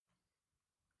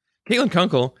Caitlin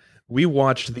Kunkel, we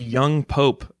watched The Young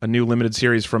Pope, a new limited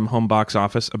series from Home Box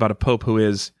Office about a pope who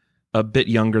is a bit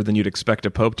younger than you'd expect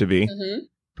a pope to be,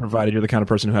 provided you're the kind of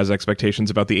person who has expectations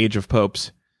about the age of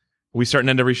popes. We start and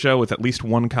end every show with at least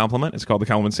one compliment. It's called the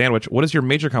compliment sandwich. What is your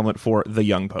major compliment for The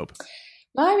Young Pope?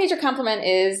 My major compliment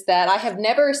is that I have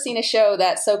never seen a show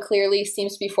that so clearly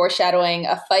seems to be foreshadowing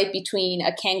a fight between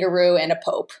a kangaroo and a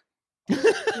pope.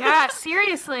 Yeah,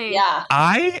 seriously. Yeah.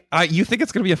 You think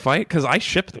it's going to be a fight? Because I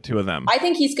ship the two of them. I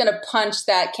think he's going to punch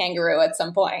that kangaroo at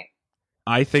some point.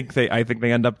 I think they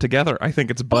end up together. I think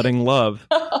it's budding love.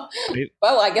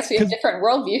 Well, I guess we have different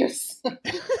worldviews.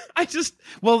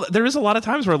 There is a lot of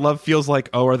times where love feels like,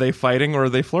 oh, are they fighting or are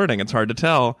they flirting? It's hard to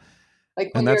tell.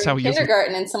 Like when you're in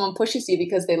kindergarten and someone pushes you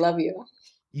because they love you.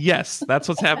 Yes, that's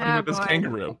what's happening with this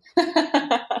kangaroo.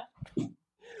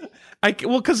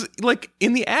 Because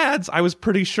in the ads, I was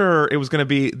pretty sure it was going to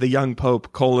be the young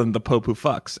pope : the pope who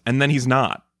fucks, and then he's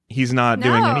not. He's not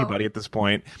doing anybody at this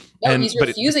point. No, he's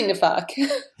refusing to fuck.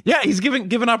 Yeah, he's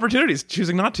given opportunities,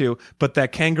 choosing not to. But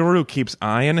that kangaroo keeps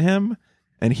eyeing him,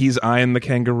 and he's eyeing the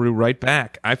kangaroo right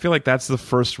back. I feel like that's the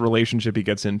first relationship he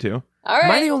gets into. All right.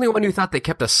 Am I the only one who thought they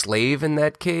kept a slave in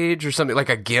that cage or something, like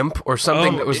a gimp or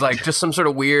something that was like just some sort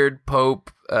of weird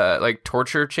pope like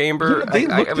torture chamber? They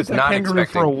looked I was at that not kangaroo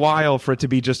expecting for a while for it to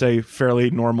be just a fairly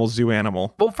normal zoo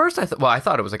animal. Well, first I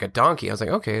thought it was like a donkey. I was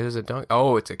like, okay, there's a donkey.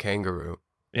 Oh, it's a kangaroo.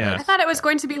 Yeah. I thought it was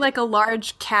going to be like a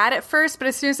large cat at first, but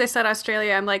as soon as they said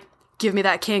Australia, I'm like, give me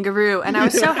that kangaroo. And I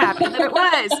was so happy that it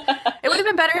was. It would have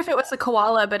been better if it was a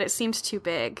koala, but it seemed too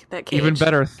big, that cage. Even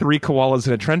better, 3 koalas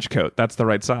in a trench coat. That's the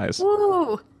right size.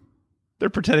 Ooh. They're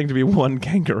pretending to be one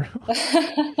kangaroo.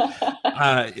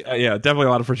 Yeah, definitely a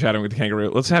lot of foreshadowing with the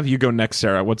kangaroo. Let's have you go next,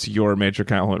 Sarah. What's your major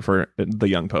compliment for the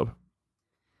young pope?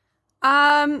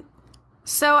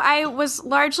 So I was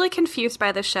largely confused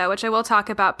by the show, which I will talk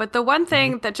about, but the one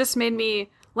thing that just made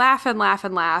me laugh and laugh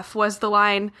and laugh was the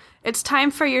line, "It's time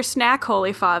for your snack,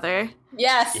 Holy Father."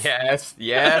 Yes.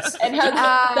 Yes. And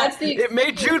how that's the It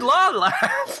made Jude Law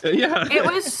laugh. Yeah. It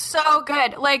was so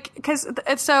good. Like, because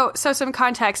it's so some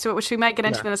context to it, which we might get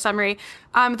into in the summary.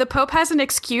 The Pope has an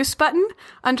excuse button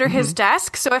under his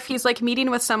desk. So if he's like meeting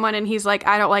with someone and he's like,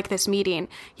 I don't like this meeting,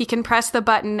 he can press the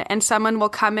button and someone will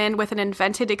come in with an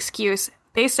invented excuse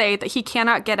they say that he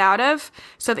cannot get out of,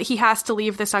 so that he has to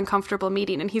leave this uncomfortable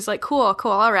meeting. And he's like, cool,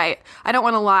 all right. I don't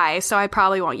want to lie, so I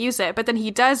probably won't use it. But then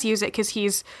he does use it because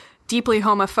he's deeply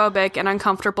homophobic and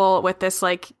uncomfortable with this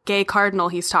like gay cardinal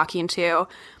he's talking to.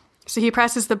 So he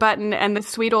presses the button and the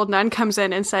sweet old nun comes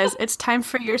in and says, "It's time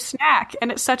for your snack."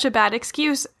 And it's such a bad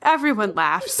excuse. Everyone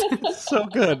laughs. So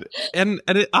good. And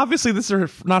obviously this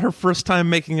is not her first time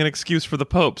making an excuse for the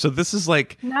Pope. So this is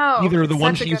like either the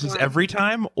one she uses every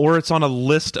time or it's on a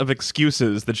list of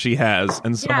excuses that she has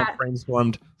and someone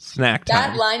brainstormed snack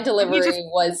time. That line delivery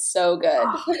was so good.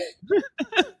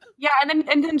 Yeah,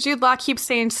 and then Jude Law keeps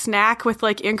saying snack with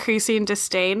like increasing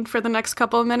disdain for the next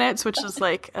couple of minutes, which is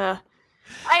like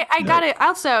I got it.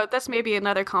 Also, that's maybe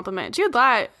another compliment. Jude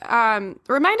Law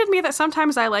reminded me that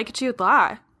sometimes I like Jude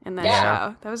Law in that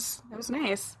show. That was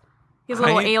nice. He has a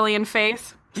little alien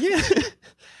face. Yeah.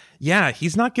 Yeah,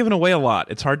 he's not giving away a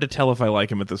lot. It's hard to tell if I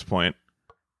like him at this point.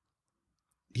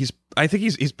 I think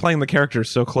he's playing the character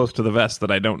so close to the vest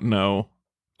that I don't know.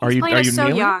 Are you so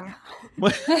kneeling? young?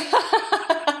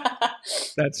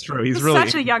 That's true. He's really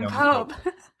such a young Pope.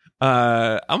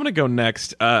 I'm gonna go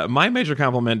next. My major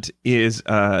compliment is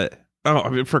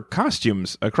for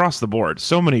costumes across the board.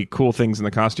 So many cool things in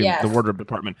the costume, the wardrobe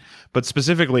department. But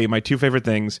specifically, my 2 favorite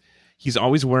things. He's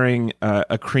always wearing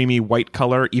a creamy white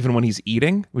color, even when he's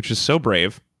eating, which is so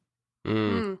brave.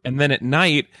 And then at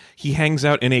night, he hangs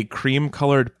out in a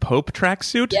cream-colored Pope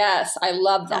tracksuit. Yes, I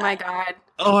love that. Oh my god.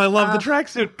 Oh, I love the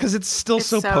tracksuit because it's still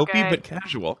so popey but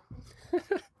casual.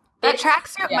 That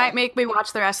tracksuit might make me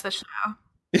watch the rest of the show.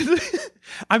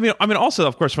 I mean, also,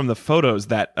 of course, from the photos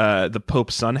that the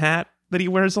Pope's sun hat that he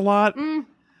wears a lot.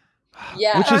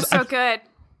 Yeah, which is so good.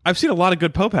 I've seen a lot of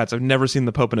good Pope hats. I've never seen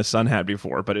the Pope in a sun hat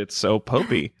before, but it's so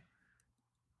popey.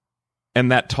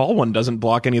 And that tall one doesn't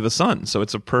block any of the sun, so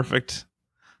it's a perfect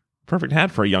hat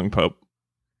for a young Pope.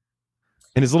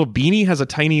 And his little beanie has a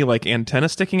tiny like antenna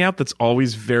sticking out that's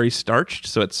always very starched,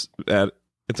 so it's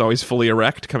always fully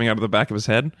erect coming out of the back of his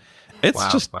head. It's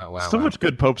so much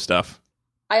good Pope stuff.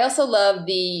 I also love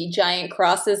the giant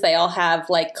crosses they all have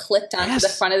like clipped onto the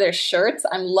front of their shirts.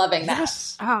 I'm loving that.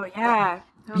 Yes. Oh yeah.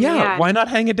 Oh, yeah, man. Why not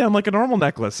hang it down like a normal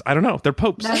necklace? I don't know. They're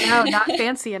popes. No, not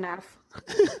fancy enough.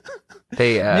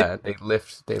 They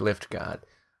lift God.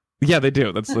 Yeah, they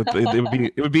do.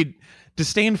 It would be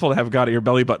disdainful to have God at your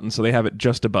belly button, so they have it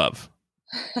just above.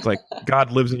 It's like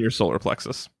God lives in your solar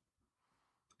plexus.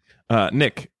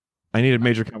 Nick, I need a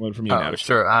major compliment from you now.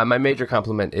 Sure. My major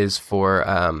compliment is for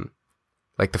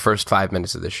like the first 5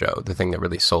 minutes of the show, the thing that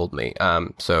really sold me.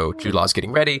 So Jude Law's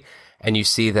getting ready, and you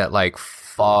see that like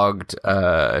fogged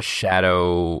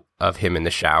shadow of him in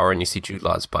the shower, and you see Jude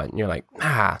Law's butt, and you're like,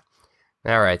 all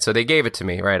right. So they gave it to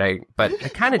me, right? But they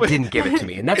kind of didn't give it to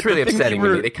me, and that's really upsetting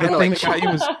to me. They kind of like got you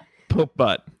was poop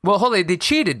butt. Well, hold on, they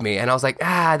cheated me, and I was like,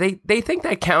 they think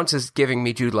that counts as giving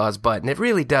me Jude Law's butt, and it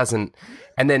really doesn't.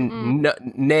 And then,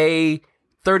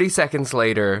 30 seconds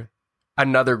later,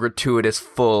 another gratuitous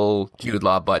full Jude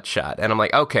Law butt shot, and I'm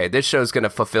like, okay, this show's going to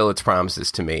fulfill its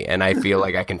promises to me, and I feel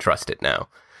like I can trust it now.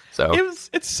 So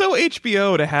it's so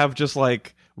HBO to have just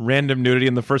like random nudity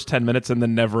in the first 10 minutes and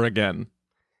then never again.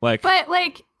 Like, but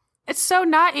like, it's so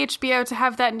not HBO to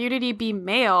have that nudity be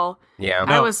male. Yeah,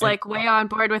 I was like way on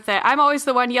board with it. I'm always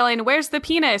the one yelling, "Where's the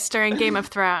penis?" during Game of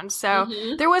Thrones. So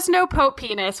there was no Pope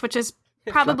penis, which is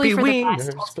probably for the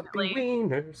best.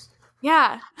 Ultimately.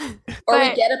 Yeah, or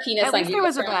we get a penis on Game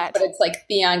of Thrones, but it's like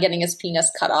Theon getting his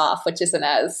penis cut off, which isn't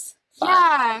as fun.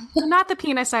 Yeah, not the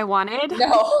penis I wanted.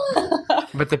 No,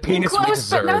 but the penis we close,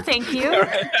 deserve. but no, thank you.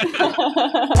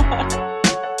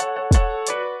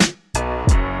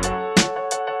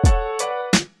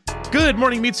 Good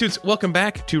morning, Meat Suits. Welcome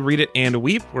back to Read It and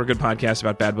Weep. We're a good podcast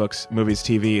about bad books, movies,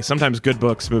 TV, sometimes good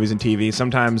books, movies, and TV,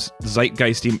 sometimes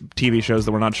zeitgeisty TV shows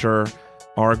that we're not sure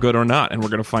are good or not, and we're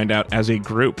going to find out as a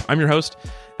group. I'm your host,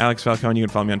 Alex Falcone. You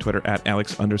can follow me on Twitter at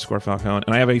Alex_Falcone.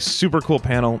 And I have a super cool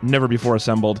panel, never before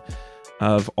assembled,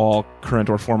 of all current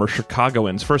or former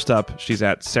Chicagoans. First up, she's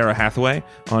at Sarah Hathaway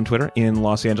on Twitter in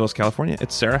Los Angeles, California.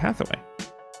 It's Sarah Hathaway.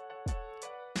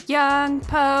 Young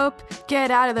Pope,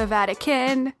 get out of the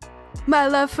Vatican. My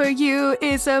love for you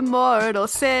is a mortal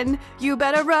sin. You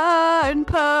better run,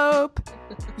 Pope.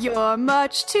 You're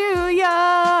much too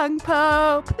young,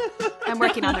 Pope. I'm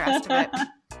working on the rest of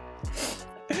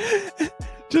it.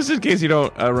 Just in case you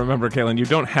don't remember, Kaylin, you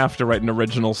don't have to write an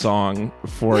original song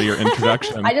for your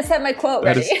introduction. I just had my quote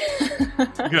ready.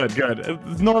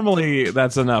 Good. Normally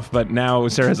that's enough, but now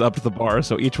Sarah's upped the bar,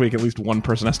 so each week at least one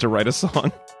person has to write a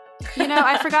song. You know,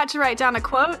 I forgot to write down a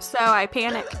quote, so I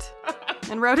panicked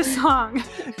and wrote a song.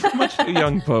 Much Too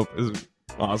Young Pope is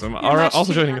awesome.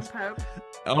 Also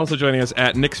joining us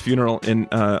at Nick's funeral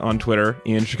on Twitter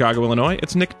in Chicago, Illinois,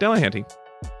 it's Nick Delahanty.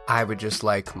 I would just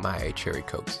like my Cherry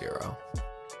Coke Zero.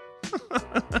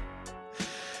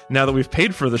 Now that we've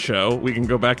paid for the show, we can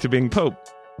go back to being Pope.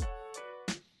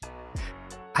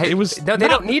 They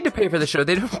don't need to pay for the show.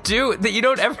 They don't do that. You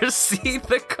don't ever see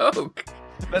the Coke.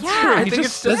 That's true. I think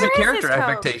it's just a character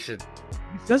affectation.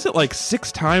 He does it like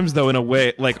 6 times though, in a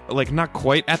way, like not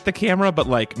quite at the camera, but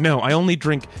like, no, I only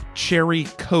drink Cherry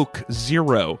Coke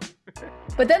Zero.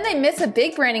 But then they miss a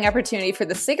big branding opportunity for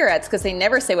the cigarettes because they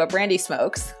never say what brand he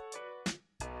smokes.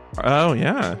 Oh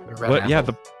yeah,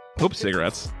 the Pope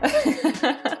cigarettes.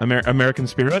 American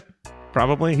Spirit,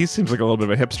 probably. He seems like a little bit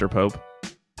of a hipster Pope.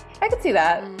 I could see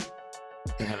that.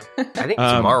 Yeah. I think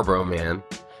he's a Marlboro man.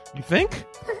 You think?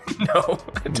 No,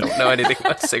 I don't know anything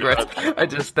about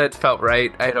cigarettes. That felt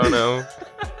right. I don't know.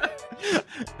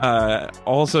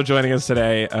 Also joining us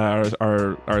today,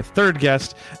 our third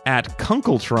guest at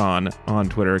Kunkeltron on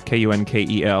Twitter,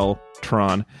 Kunkel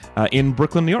Tron, in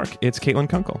Brooklyn, New York. It's Caitlin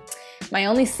Kunkel. My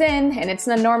only sin, and it's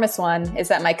an enormous one, is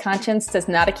that my conscience does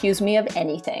not accuse me of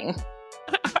anything.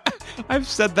 I've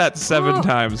said that 7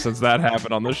 times since that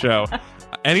happened on the show.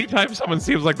 Anytime someone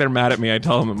seems like they're mad at me, I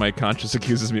tell them that my conscience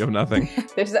accuses me of nothing.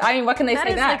 What can they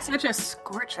say that? That is like such a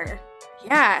scorcher.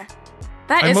 Yeah.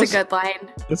 That is a good line.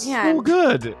 It's so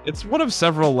good. It's one of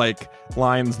several like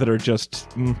lines that are just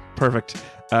perfect.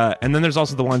 And then there's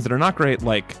also the ones that are not great,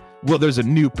 like, well, there's a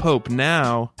new pope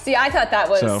now. See, I thought that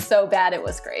was so bad it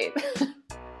was great.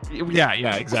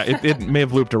 Yeah, exactly. It may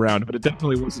have looped around, but it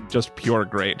definitely wasn't just pure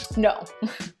great. No.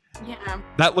 Yeah.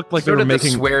 That looked like sort they were of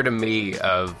making the swear to me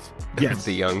of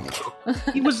the young pope.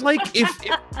 He was like, if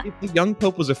the young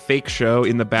pope was a fake show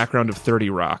in the background of 30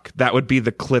 Rock, that would be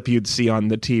the clip you'd see on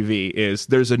the TV is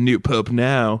there's a new pope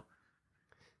now.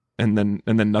 And then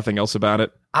nothing else about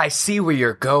it. I see where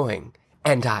you're going,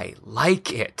 and I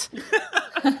like it.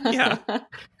 Yeah.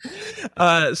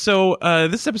 So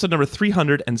this is episode number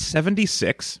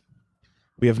 376.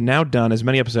 We have now done as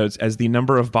many episodes as the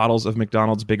number of bottles of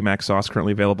McDonald's Big Mac sauce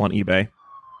currently available on eBay.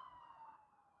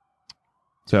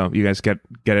 So you guys get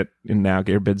it in now.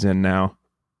 Get your bids in now.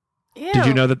 Ew. Did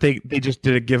you know that they just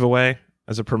did a giveaway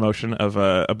as a promotion of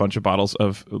a bunch of bottles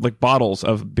of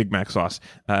Big Mac sauce,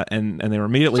 and they were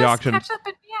immediately auctioned. Ketchup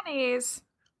and mayonnaise.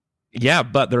 Yeah,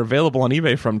 but they're available on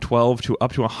eBay from $12,000 to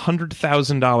up to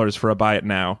 $100,000 for a buy it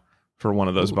now for one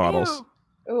of those bottles.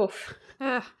 Oof.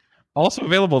 Ugh. Also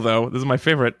available, though, this is my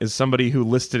favorite, is somebody who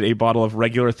listed a bottle of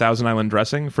regular Thousand Island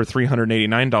dressing for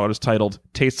 $389 titled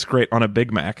Tastes Great on a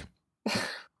Big Mac.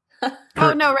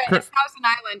 Oh, no, right. It's Thousand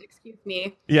Island, excuse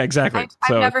me. Yeah, exactly. I've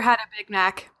never had a Big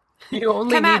Mac. You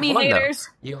only Come need at me, one, haters.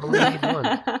 though. You only need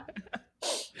one.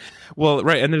 Well,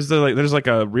 right, and there's like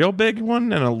a real big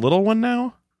one and a little one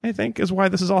now, I think, is why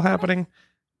this is all happening.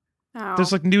 Oh.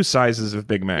 There's like new sizes of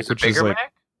Big Mac, which is like...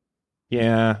 Mac?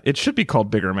 Yeah, it should be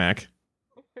called Bigger Mac.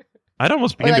 I'd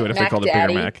almost be into it if they called it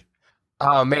Bigger Mac.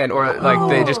 Oh, man. Or like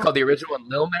they just called the original one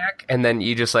Lil Mac, and then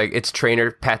you just like, its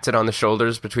trainer pats it on the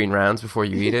shoulders between rounds before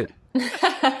you eat it.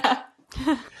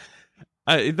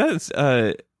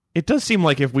 It does seem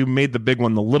like if we made the big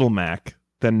one the Little Mac,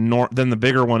 then the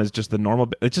bigger one is just the normal.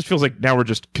 It just feels like now we're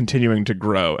just continuing to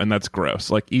grow, and that's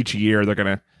gross. Like each year they're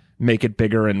going to make it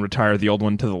bigger and retire the old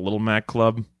one to the Little Mac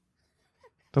Club.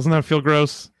 Doesn't that feel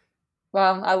gross?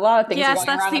 Well, a lot of things are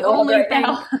going around the world right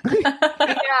now.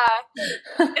 Yeah.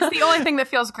 It's the only thing that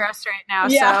feels gross right now,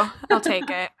 so I'll take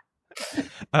it.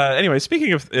 Anyway,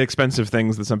 speaking of expensive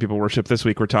things that some people worship, this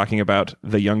week we're talking about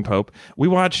The Young Pope. We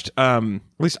watched, at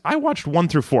least I watched 1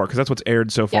 through 4, because that's what's aired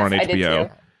so far on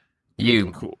HBO.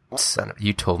 You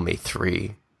told me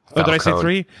 3. Oh, did I say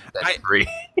 3? That's 3.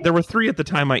 There were 3 at the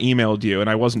time I emailed you, and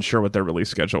I wasn't sure what their release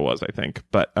schedule was, I think.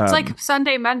 But it's like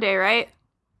Sunday, Monday, right?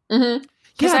 Mm-hmm.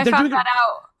 Because I found that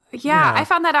out. Yeah, I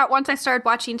found that out once I started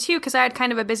watching too, because I had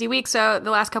kind of a busy week. So the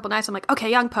last couple nights, I'm like,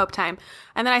 okay, Young Pope time.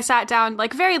 And then I sat down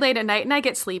like very late at night and I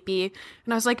get sleepy.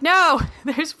 And I was like, no,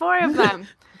 there's 4 of them.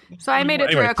 So I made it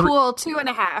through a cool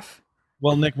 2.5.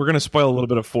 Well, Nick, we're going to spoil a little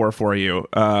bit of 4 for you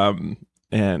and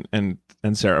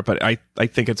Sarah, but I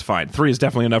think it's fine. 3 is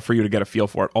definitely enough for you to get a feel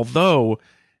for it. Although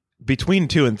between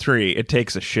 2 and 3, it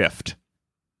takes a shift.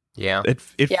 Yeah. It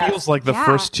feels like the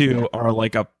first 2 are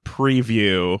like a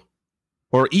preview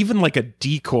or even like a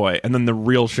decoy, and then the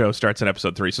real show starts at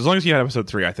episode 3. So as long as you had episode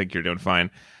 3, I think you're doing fine.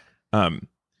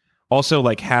 Also,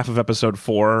 like half of episode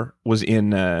 4 was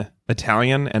in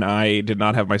Italian, and I did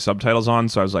not have my subtitles on,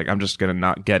 so I was like, I'm just going to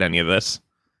not get any of this.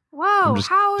 Whoa, I'm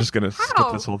just going to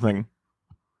skip this whole thing.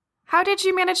 How did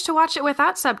you manage to watch it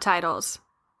without subtitles?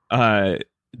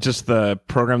 Just the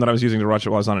program that I was using to watch it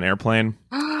while I was on an airplane.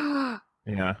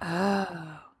 Yeah.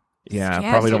 Oh. Yeah,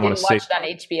 probably don't want to say. Watch it on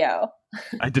HBO.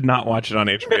 I did not watch it on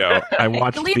HBO. I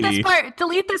watched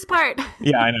Delete this part.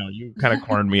 Yeah, I know. You kind of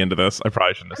cornered me into this. I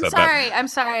probably shouldn't have said that. I'm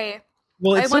sorry.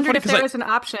 Well, I wondered if there was an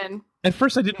option. At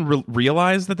first, I didn't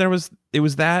realize that it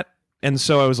was that. And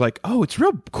so I was like, oh, it's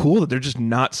real cool that they're just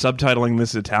not subtitling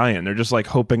this Italian. They're just like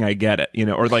hoping I get it,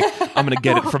 or like I'm going to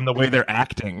get it from the way they're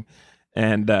acting.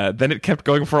 And then it kept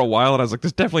going for a while, and I was like,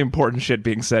 there's definitely important shit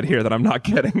being said here that I'm not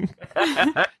getting.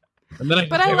 And then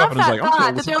I love that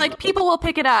thought that they're like, people will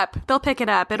pick it up. They'll pick it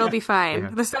up. It'll be fine. Yeah.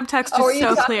 The subtext is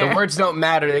so clear. The words don't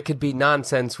matter. It could be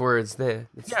nonsense words.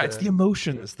 It's the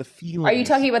emotions, the feelings. Are you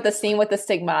talking about the scene with the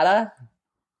stigmata?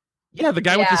 Yeah, the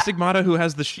guy with the stigmata who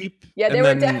has the sheep. Yeah, there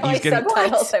were definitely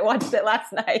subtitles. I watched it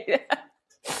last night.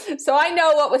 So I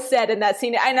know what was said in that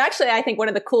scene. And actually, I think one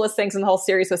of the coolest things in the whole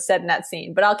series was said in that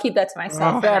scene. But I'll keep that to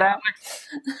myself. Oh, no.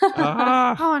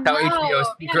 How HBO is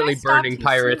secretly burning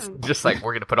pirates. Just like,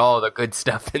 we're going to put all the good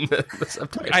stuff in the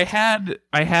subtitles. I had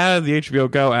the HBO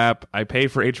Go app. I pay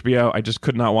for HBO. I just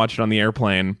could not watch it on the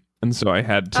airplane. And so I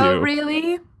had to. Oh,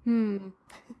 really? I'm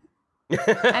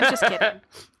just kidding.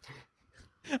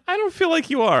 I don't feel like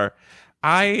you are.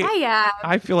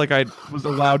 I feel like I was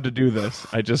allowed to do this.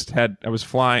 I was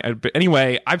flying. But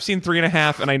anyway, I've seen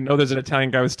 3.5, and I know there's an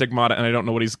Italian guy with stigmata, and I don't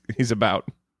know what he's about.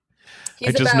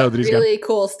 I just know that he's really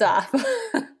cool stuff.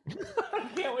 I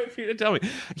can't wait for you to tell me.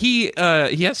 He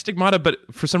has stigmata, but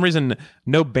for some reason,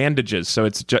 no bandages. So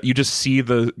it's you just see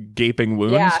the gaping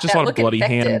wounds. Yeah, just a lot of bloody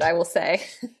hand. I will say.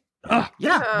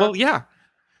 Yeah. Well, yeah.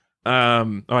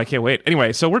 I can't wait.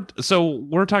 Anyway, so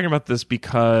we're talking about this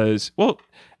because, well,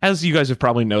 as you guys have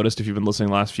probably noticed if you've been listening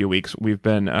the last few weeks, we've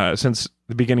been since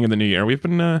the beginning of the new year, we've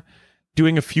been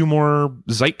doing a few more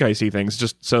zeitgeisty things.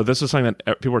 Just so this is something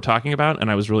that people were talking about, and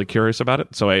I was really curious about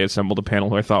it. So I assembled a panel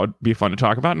who I thought would be fun to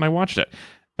talk about, and I watched it.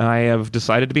 I have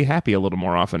decided to be happy a little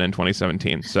more often in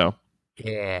 2017. So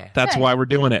yeah, that's why we're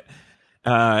doing it.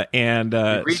 We read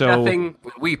nothing,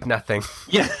 we weep nothing.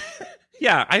 Yeah.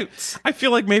 Yeah, I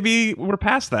feel like maybe we're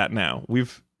past that now.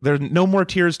 There's no more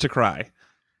tears to cry.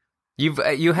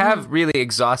 You have really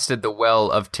exhausted the well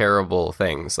of terrible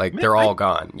things. Like they're all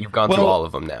gone. You've gone through all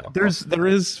of them now. There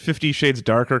is 50 Shades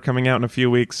Darker coming out in a few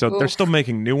weeks, so they're still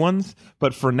making new ones.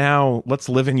 But for now, let's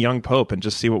live in Young Pope and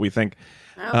just see what we think.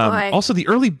 Oh, boy. Also, the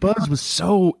early buzz was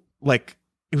so like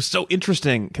it was so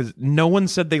interesting because no one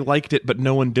said they liked it, but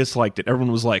no one disliked it.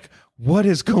 Everyone was like, "What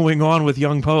is going on with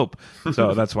young Pope?"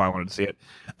 So that's why I wanted to see it.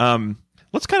 I'm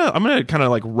gonna kind of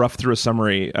like rough through a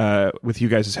summary with you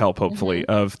guys' help, hopefully,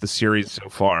 of the series so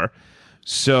far.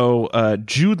 So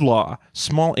Jude Law,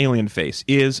 small alien face,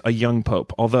 is a young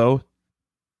Pope, although,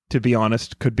 to be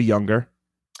honest, could be younger.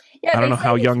 Yeah, I don't know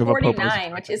how young of a Pope is.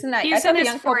 Which isn't that? He's I thought in the his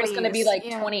young Pope was 40s, going to be like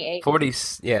yeah. 28.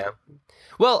 40s, yeah.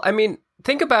 Well, I mean,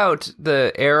 think about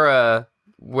the era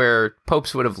where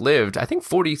popes would have lived. I think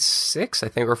 46,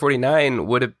 or 49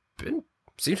 would have been,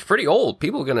 seems pretty old.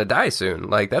 People are going to die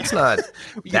soon. Like, that's not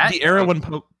that the era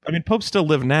young. when popes still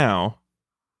live now.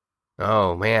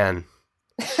 Oh, man.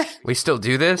 We still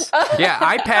do this? Yeah,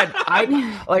 iPad.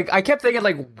 I kept thinking,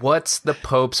 like, what's the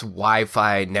Pope's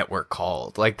Wi-Fi network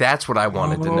called? Like, that's what I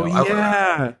wanted to know.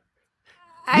 Yeah.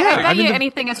 I bet you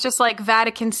anything is just like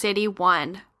Vatican City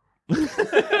 1.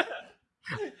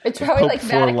 It's probably like for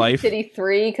Vatican life. City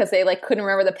 3 because they like couldn't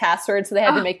remember the password, so they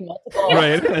had to make multiple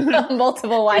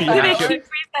multiple They Wi-Fi. keep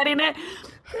resetting it.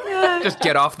 Just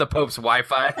get off the Pope's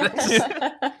Wi-Fi.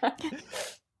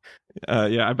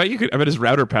 Yeah, I bet his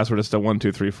router password is still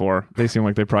 1234. They seem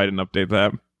like they probably didn't update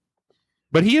that.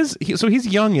 But he's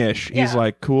youngish. He's Yeah.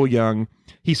 like cool young.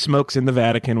 He smokes in the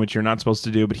Vatican, which you're not supposed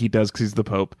to do, but he does because he's the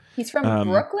Pope. He's from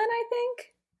Brooklyn, I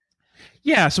think.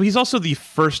 Yeah, so he's also the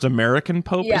first American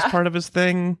Pope as Yeah. part of his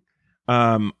thing.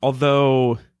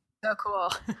 Although, So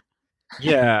cool.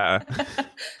 yeah,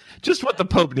 just what the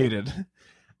Pope needed.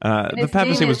 The his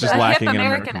papacy name was is just a Hip lacking in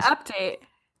American Americans. update.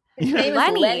 His name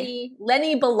Lenny. is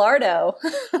Lenny Bellardo.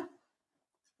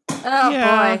 Oh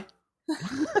Yeah. boy.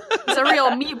 It's a real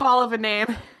meatball of a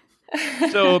name.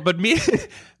 So, but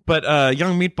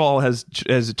young Meatball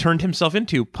has turned himself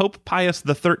into Pope Pius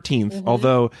the 13th.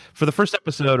 Although for the first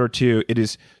episode or two, it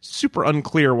is super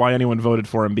unclear why anyone voted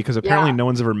for him because apparently no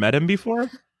one's ever met him before.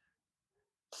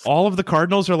 All of the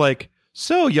cardinals are like,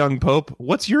 "So, young Pope,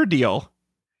 what's your deal?"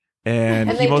 And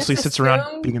he they mostly just sits around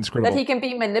assume being inscrutable. that he can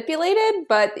be manipulated,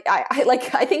 but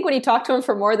I think when you talk to him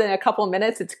for more than a couple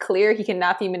minutes, it's clear he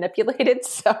cannot be manipulated.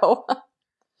 So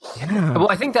Yeah. Well,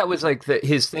 I think that was like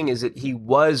his thing is that he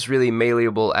was really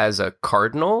malleable as a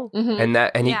cardinal, and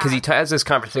he because he has this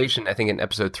conversation I think in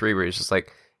episode 3 where he's just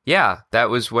like, yeah, that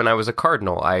was when I was a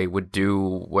cardinal. I would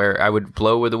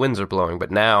blow where the winds are blowing,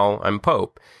 but now I'm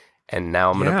Pope, and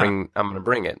now I'm gonna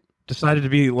bring it. Decided to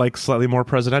be like slightly more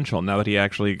presidential now that he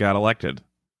actually got elected.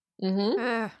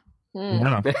 Ugh.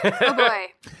 Yeah. Oh boy.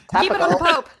 Keep it on the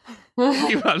Pope.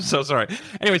 I'm so sorry.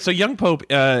 Anyway, so young Pope,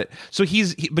 so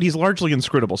but he's largely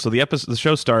inscrutable. So the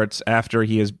show starts after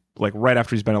he is like right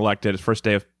after he's been elected, his first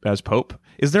day as Pope.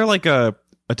 Is there like a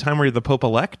time where you're the Pope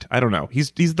elect? I don't know.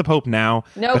 He's the Pope now,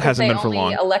 no, but hasn't they been for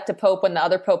long. only elect a Pope when the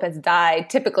other Pope has died,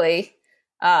 typically.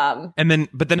 But then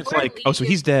it's Or like, leave. oh, so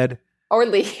he's dead. Or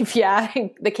leave, yeah.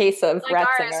 In the case of Like ours.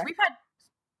 Ratzinger. We've had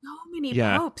so many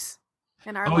Yeah. popes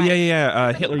in our Oh life. yeah.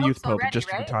 Many Hitler popes Youth Pope already,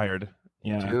 just right? retired.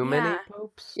 Yeah. Too many Yeah.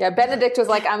 popes. Yeah, Benedict was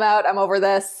like, I'm out, I'm over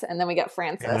this. And then we got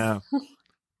Francis. Yeah.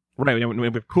 Right. We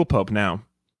have a cool Pope now.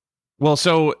 Well,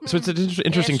 so it's an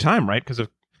interesting Ish. time, right? Because of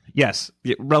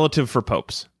relative for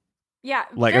popes. Yeah.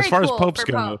 Like, very as far as cool popes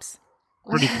for go, popes.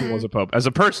 Pretty cool as a Pope. As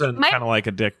a person, My- kind of like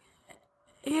a dick.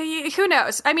 Who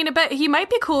knows? I mean, but he might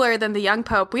be cooler than the young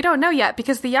Pope. We don't know yet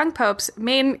because the young Pope's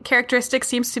main characteristic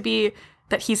seems to be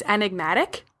that he's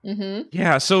enigmatic. Mm-hmm.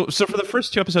 Yeah, so for the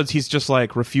first 2 episodes, he's just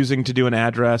like refusing to do an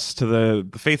address to the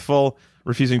faithful,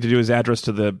 refusing to do his address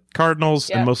to the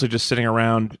cardinals, and mostly just sitting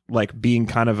around like being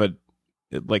kind of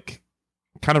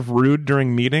rude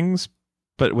during meetings,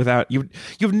 but without you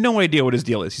have no idea what his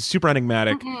deal is. He's super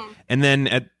enigmatic, and then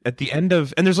at the end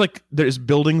of there's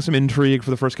building some intrigue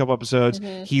for the first couple episodes.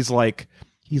 He's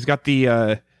got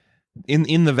the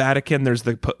in the Vatican. There's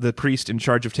the priest in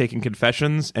charge of taking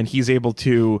confessions, and he's able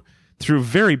to, through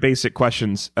very basic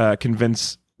questions,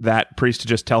 convince that priest to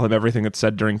just tell him everything that's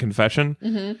said during confession.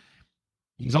 Mm-hmm.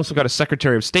 He's also got a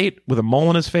Secretary of State with a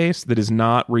mole in his face that is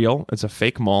not real. It's a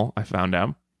fake mole, I found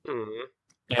out. And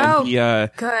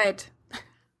Good.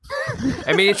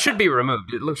 I mean, it should be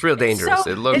removed. It looks real dangerous. so-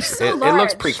 it looks it's so it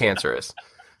looks large. precancerous.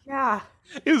 Yeah.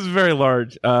 It's very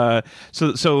large.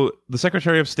 So the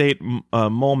Secretary of State,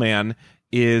 Mole Man,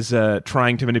 is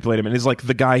trying to manipulate him, and is like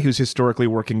the guy who's historically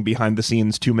working behind the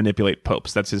scenes to manipulate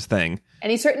popes. That's his thing.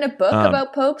 And he's written a book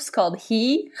about popes called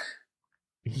He.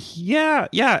 Yeah,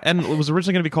 and it was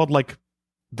originally going to be called like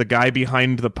the guy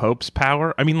behind the Pope's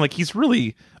power. I mean, like he's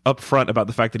really upfront about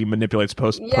the fact that he manipulates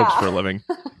popes for a living.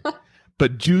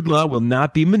 But Jude Law will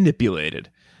not be manipulated.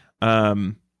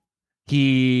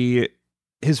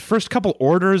 His first couple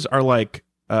orders are like,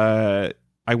 I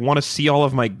want to see all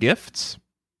of my gifts.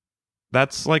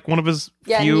 That's like one of his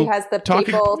Yeah, few and he has the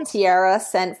talking papal points. tiara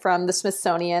sent from the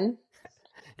Smithsonian.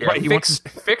 Yeah, Right, he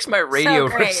fix my radio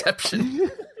great.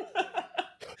 reception.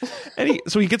 And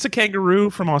so he gets a kangaroo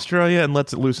from Australia and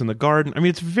lets it loose in the garden. I mean,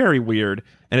 it's very weird,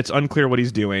 and it's unclear what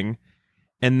he's doing.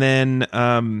 And then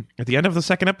at the end of the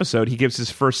second episode, he gives his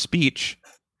first speech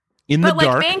in the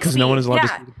dark because no one is allowed to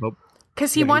see the Pope.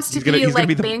 Because he wants to be like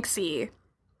Banksy.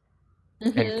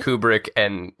 And Kubrick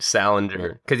and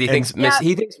Salinger, because he thinks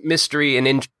mystery and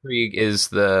intrigue is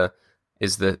the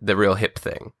real hip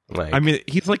thing. Like, I mean,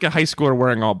 he's like a high schooler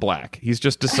wearing all black. He's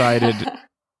just decided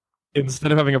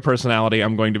instead of having a personality,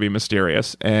 I'm going to be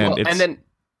mysterious. And and then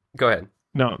go ahead.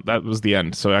 No, that was the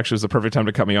end. So actually, it was the perfect time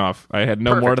to cut me off. I had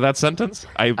no more to that sentence.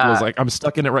 I was like, I'm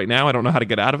stuck in it right now. I don't know how to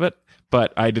get out of it,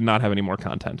 but I did not have any more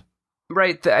content.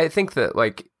 Right. I think that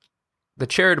like the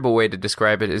charitable way to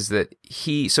describe it is that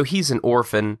he's an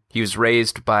orphan. He was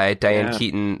raised by Diane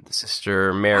Keaton,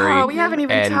 sister Mary. Oh, we haven't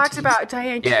even talked about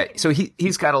Diane Keaton. Yeah, so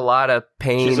he's got a lot of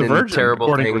pain She's a virgin, and terrible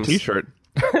according things. to a t-shirt.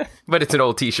 But it's an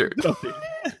old t-shirt.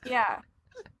 Yeah.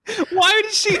 Why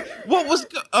did she? What was?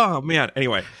 Oh man.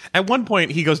 Anyway, at one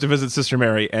point he goes to visit Sister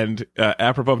Mary, and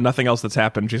apropos of nothing else that's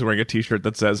happened, she's wearing a T-shirt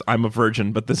that says "I'm a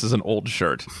virgin, but this is an old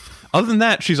shirt." Other than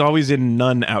that, she's always in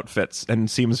nun outfits and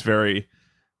seems very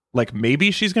like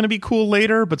maybe she's going to be cool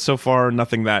later, but so far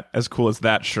nothing that as cool as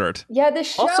that shirt. Yeah, the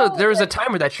show. Also, there was a time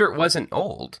where that shirt wasn't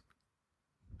old.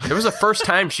 There was a first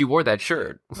time she wore that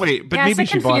shirt. Wait, but maybe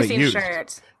she bought it used.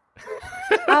 Shirt.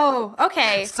 Oh,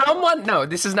 okay. No,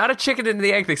 this is not a chicken and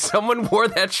the egg thing. Someone wore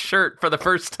that shirt for the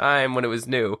first time when it was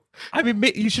new. I mean,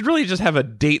 you should really just have a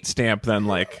date stamp then,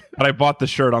 like, but I bought the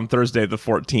shirt on Thursday the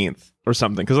 14th or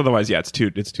something, because otherwise, yeah, it's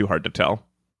too hard to tell.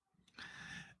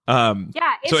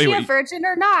 Yeah, is she a virgin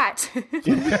or not?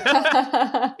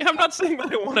 Yeah, I'm not saying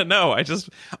that I want to know.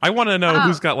 I want to know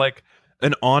who's got like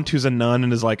an aunt who's a nun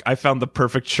and is like, I found the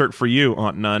perfect shirt for you,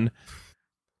 Aunt Nun.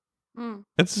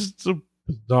 It's just so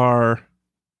bizarre.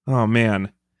 Oh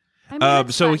man. I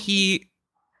mean, so fun.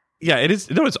 it is.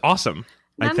 No, it's awesome.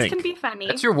 Nuns I think can be funny.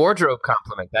 That's your wardrobe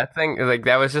compliment. That thing, like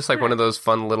that was just like one of those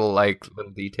fun little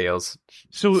details.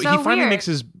 So he finally weird. makes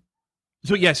his.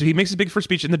 So he makes his big first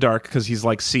speech in the dark because he's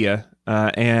like Sia,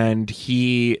 and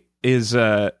he is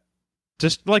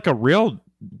just like a real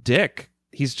dick.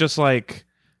 He's just like,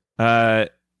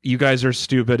 you guys are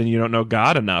stupid and you don't know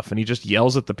God enough, and he just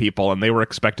yells at the people. And they were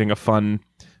expecting a fun,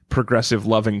 progressive,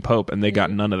 loving pope, and they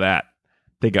got none of that.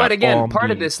 They got. But again, all part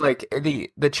mean. of this, like the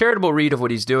charitable read of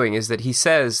what he's doing, is that he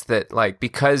says that like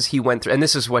because he went through, and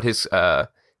this is what his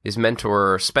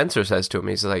mentor Spencer says to him.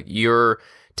 He's like, you're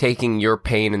taking your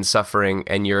pain and suffering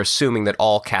and you're assuming that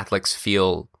all Catholics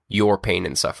feel your pain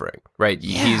and suffering, right?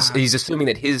 Yeah. He's assuming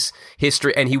that his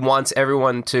history, and he wants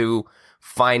everyone to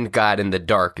find God in the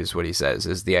dark, is what he says,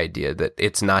 is the idea that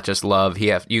it's not just love.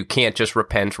 You can't just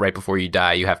repent right before you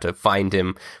die. You have to find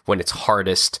him when it's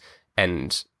hardest,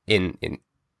 and in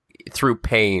through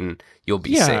pain you'll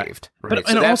be saved. Right? But,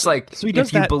 so that's also, like, so he does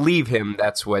if you that, believe him,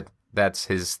 that's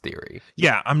his theory.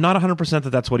 Yeah, I'm not 100% that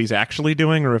that's what he's actually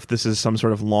doing, or if this is some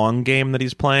sort of long game that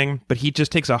he's playing, but he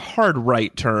just takes a hard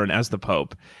right turn as the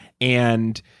Pope.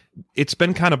 And it's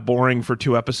been kind of boring for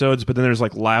 2 episodes, but then there's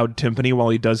like loud timpani while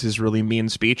he does his really mean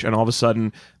speech, and all of a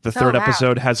sudden the third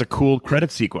episode has a cool credit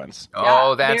sequence.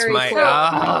 Oh, that's very my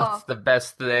cool. it's the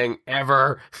best thing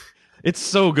ever. It's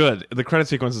so good. The credit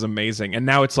sequence is amazing. And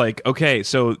now it's like, okay,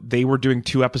 so they were doing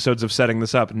 2 episodes of setting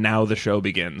this up. Now the show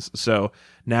begins. So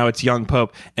now it's young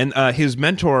Pope. And his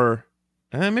mentor,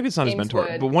 maybe it's not James his mentor,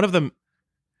 Wood. but one of them,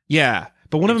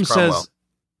 but one of them Cromwell. says,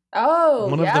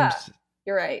 Oh, yeah.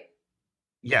 You're right.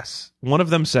 yes, one of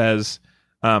them says,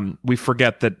 we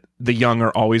forget that the young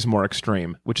are always more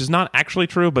extreme, which is not actually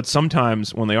true, but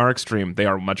sometimes when they are extreme, they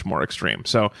are much more extreme.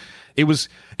 So it was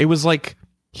like,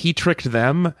 he tricked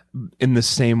them in the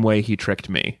same way he tricked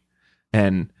me.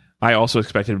 And I also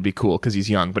expected it to be cool because he's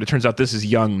young. But it turns out this is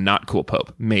young, not cool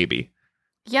Pope. Maybe.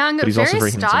 Young, But he's also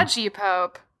very very stodgy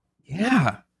Pope.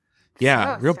 Yeah.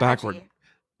 Yeah, So real stodgy.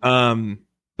 backward.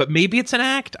 But maybe it's an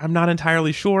act. I'm not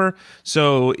entirely sure.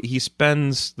 So he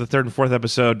spends the 3rd and 4th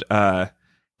episode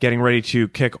getting ready to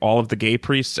kick all of the gay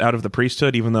priests out of the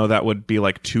priesthood, even though that would be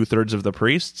like 2/3 of the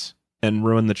priests and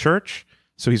ruin the church.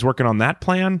 So he's working on that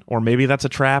plan, or maybe that's a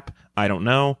trap. I don't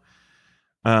know.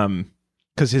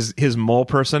 Because his mole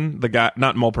person, the guy,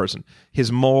 not mole person,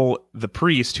 his mole, the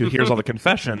priest who hears all the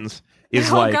confessions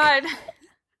is Oh, God.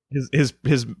 his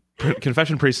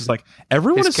confession priest is like,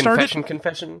 everyone has started.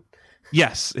 Confession.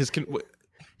 Yes, his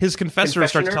confessor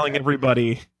starts Confessioner? telling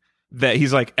everybody. that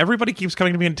he's like, everybody keeps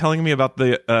coming to me and telling me about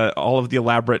the all of the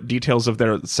elaborate details of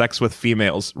their sex with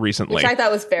females recently. Which I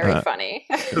thought was very funny.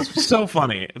 It's so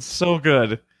funny. It's so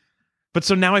good. But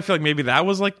so now I feel like maybe that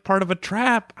was like part of a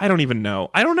trap. I don't even know.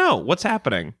 I don't know what's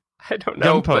happening. I don't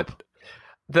know. But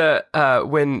the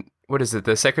what is it?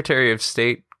 The Secretary of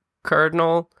State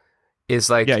Cardinal is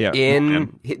like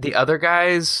in the other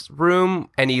guy's room,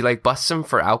 and he like busts him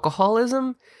for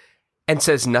alcoholism. And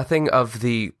says nothing of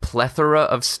the plethora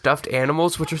of stuffed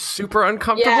animals, which are super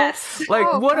uncomfortable. Yes.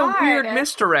 Like, what a weird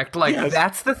misdirect. Like,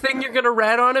 that's the thing you're going to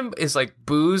rat on him, is like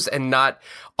booze and not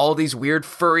all these weird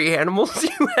furry animals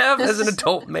you have as an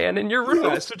adult man in your room.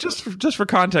 Yeah, so just for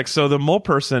context, so the mole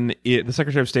person, the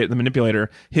Secretary of State, the manipulator,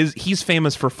 he's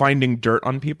famous for finding dirt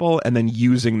on people and then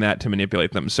using that to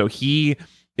manipulate them. So he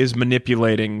is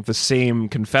manipulating the same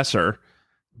confessor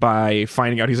by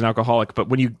finding out he's an alcoholic. But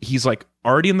when he's like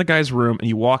already in the guy's room, and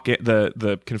you walk in,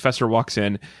 the confessor walks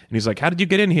in, and he's like, "How did you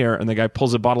get in here?" And the guy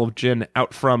pulls a bottle of gin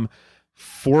out from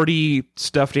 40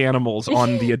 stuffed animals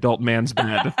on the adult man's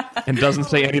bed and doesn't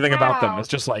say anything about them. It's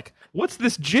just like, what's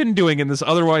this gin doing in this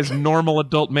otherwise normal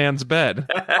adult man's bed?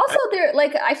 Also, they're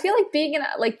like, I feel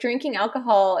like drinking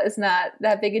alcohol is not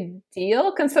that big a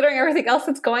deal considering everything else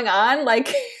that's going on,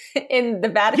 like in the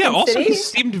Vatican City. Yeah, also he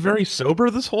seemed very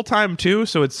sober this whole time too,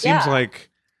 so it seems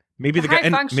like maybe the guy,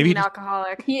 and maybe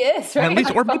alcoholic. He is, right? At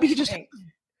least, or maybe he just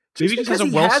Maybe because he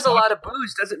has a lot of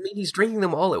booze doesn't mean he's drinking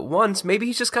them all at once. Maybe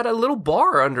he's just got a little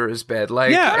bar under his bed.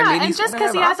 Like, and just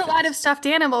because he has a lot of stuffed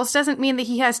animals doesn't mean that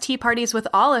he has tea parties with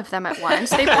all of them at once.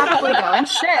 They probably go in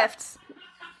shifts.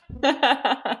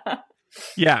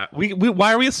 Yeah, we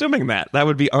why are we assuming that? That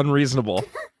would be unreasonable.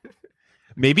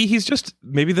 Maybe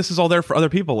this is all there for other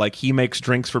people. Like, he makes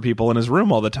drinks for people in his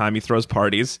room all the time. He throws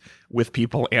parties with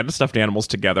people and stuffed animals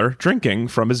together, drinking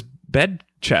from his bed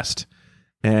chest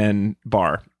and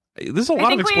bar. There's a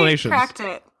lot of explanations. We cracked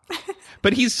it.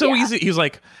 But he's so easy. He's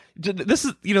like, this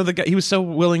is, the guy, he was so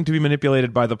willing to be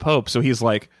manipulated by the Pope. So he's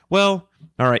like, well,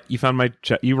 all right, you found my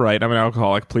you're right. I'm an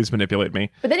alcoholic. Please manipulate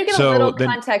me. But then you get a little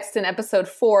context in episode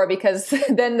 4, because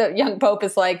then the young Pope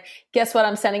is like, guess what?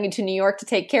 I'm sending you to New York to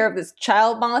take care of this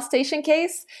child molestation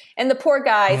case. And the poor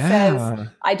guy says,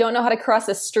 I don't know how to cross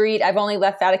a street. I've only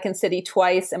left Vatican City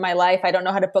twice in my life. I don't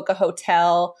know how to book a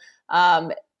hotel.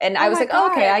 And I was like,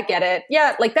 oh, okay, I get it.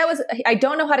 Yeah, like that was, I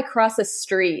don't know how to cross a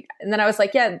street. And then I was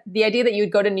like, yeah, the idea that you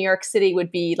would go to New York City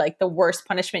would be like the worst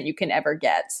punishment you can ever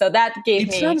get. So that gave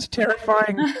me... It sounds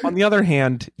terrifying. On the other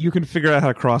hand, you can figure out how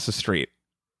to cross a street.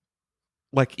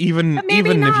 Like, even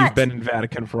if you've been in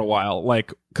Vatican for a while.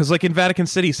 Like, because like in Vatican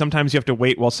City, sometimes you have to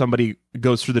wait while somebody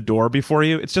goes through the door before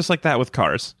you. It's just like that with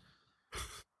cars.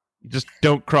 You just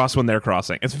don't cross when they're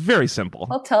crossing. It's very simple.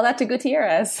 I'll tell that to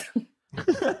Gutierrez.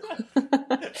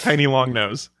 Tiny long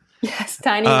nose. Yes,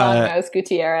 tiny long nose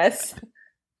Gutierrez.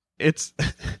 It's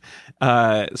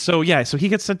so he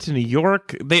gets sent to New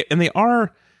York. They're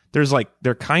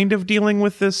kind of dealing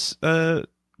with this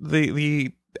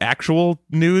the actual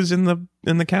news in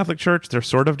the Catholic Church. They're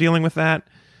sort of dealing with that.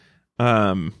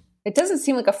 It doesn't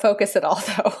seem like a focus at all,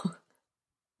 though.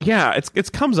 Yeah, it's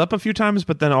comes up a few times,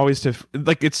 but then always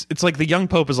it's like the young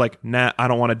Pope is like, nah, I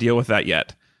don't want to deal with that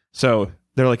yet. So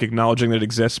they're like acknowledging that it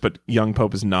exists, but young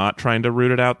Pope is not trying to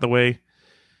root it out the way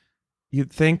you'd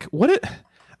think. What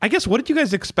did you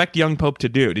guys expect young Pope to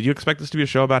do? Did you expect this to be a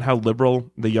show about how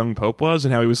liberal the young Pope was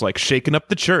and how he was like shaking up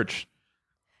the church?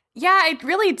 Yeah, I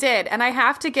really did. And I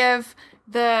have to give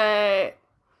the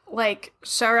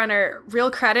showrunner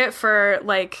real credit for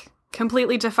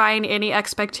completely defying any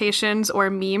expectations or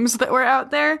memes that were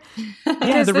out there.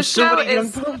 Yeah, there were so many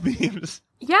young Pope memes.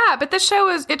 Yeah, but this show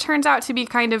it turns out to be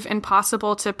kind of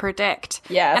impossible to predict.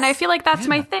 Yes. And I feel like that's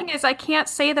my thing, is I can't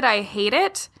say that I hate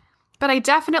it, but I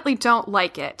definitely don't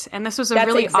like it. And this was a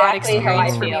really odd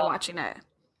experience for me watching it.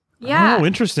 Yeah. Oh,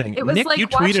 interesting. It was Nick, like you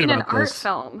watching tweeted an about art this.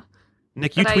 film.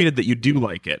 Nick, you tweeted that you do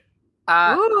like it.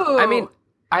 Ooh. I mean,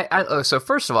 so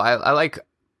first of all,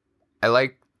 I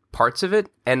like parts of it,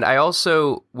 and I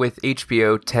also, with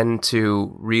HBO, tend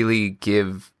to really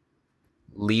give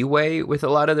leeway with a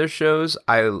lot of their shows.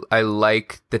 I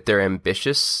like that they're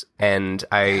ambitious, and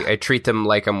I treat them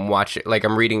like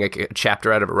I'm reading a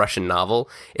chapter out of a Russian novel.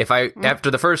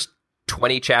 After the first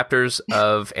 20 chapters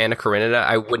of Anna Karenina,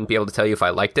 I wouldn't be able to tell you if I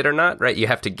liked it or not, right? You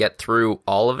have to get through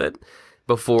all of it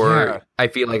before I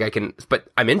feel like I can, but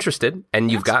I'm interested,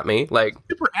 and you've got me. Like,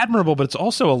 super admirable, but it's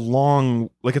also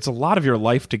it's a lot of your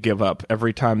life to give up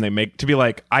every time they to be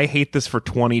like, I hate this for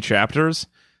 20 chapters.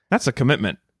 That's a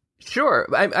commitment. Sure,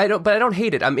 I don't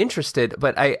hate it. I'm interested,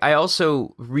 but I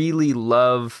also really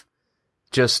love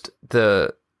just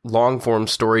the long form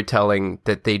storytelling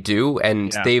that they do,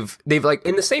 and they've like,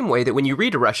 in the same way that when you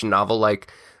read a Russian novel,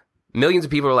 like millions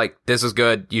of people are like, this is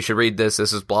good, you should read this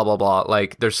is blah blah blah,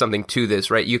 like there's something to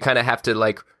this, right? You kind of have to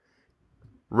like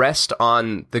rest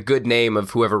on the good name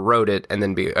of whoever wrote it, and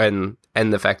then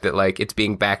and the fact that like it's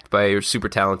being backed by super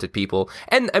talented people.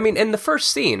 And I mean, and the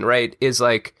first scene, right, is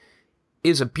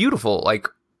a beautiful like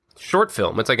short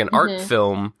film. It's like an art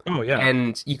film. Oh yeah.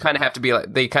 And you kind of have to be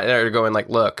like, they kind of are going like,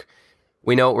 look,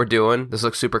 we know what we're doing. This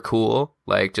looks super cool.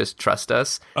 Like, just trust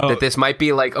us. That this might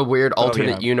be like a weird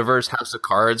alternate universe House of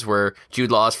Cards where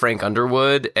Jude Law is Frank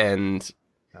Underwood, and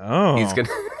he's gonna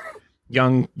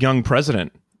young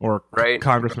president or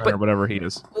congressman or whatever he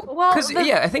is. Well, because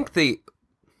I think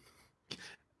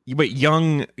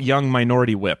young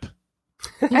minority whip.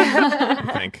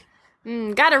 I think.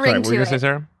 Got a ring to it. What were you gonna say,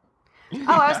 Sarah?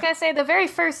 I was going to say the very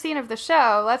first scene of the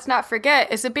show, let's not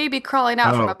forget, is a baby crawling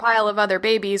out from a pile of other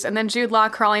babies, and then Jude Law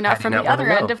crawling out from the other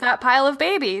end of that pile of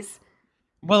babies.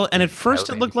 Well, and at first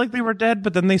it looked like they were dead,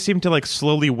 but then they seemed to like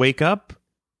slowly wake up.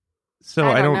 So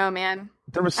I don't know, man.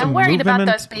 There was some I'm worried movement.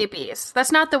 about those babies.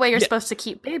 That's not the way you're supposed to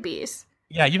keep babies.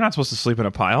 Yeah, you're not supposed to sleep in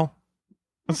a pile.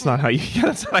 That's not how you.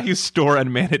 That's not how you store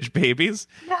and manage babies.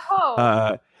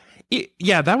 No.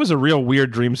 That was a real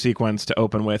weird dream sequence to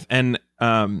open with, and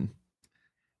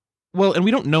well, and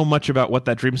we don't know much about what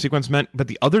that dream sequence meant, but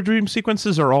the other dream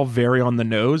sequences are all very on the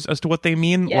nose as to what they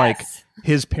mean. Yes. Like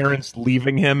his parents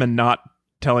leaving him and not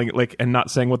telling, like, and not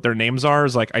saying what their names are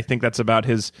is like, I think that's about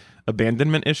his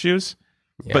abandonment issues.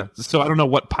 Yeah. But so I don't know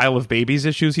what pile of babies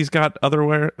issues he's got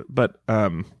otherwhere, but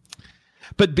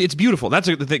it's beautiful. That's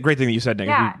the great thing that you said, Nick.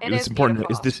 Yeah, it's important.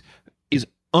 Beautiful. Is this is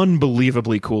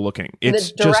unbelievably cool looking.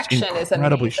 It's just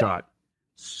incredibly shot.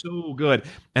 So good,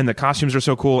 and the costumes are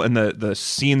so cool, and the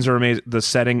scenes are amazing. The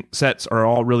sets are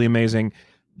all really amazing.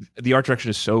 The art direction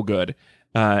is so good,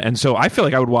 and so I feel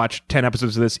like I would watch 10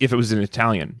 episodes of this if it was in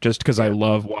Italian, just because I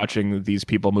love watching these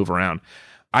people move around.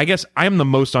 I guess I am the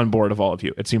most on board of all of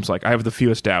you. It seems like I have the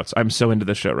fewest doubts. I'm so into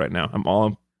this show right now. I'm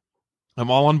all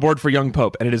on board for Young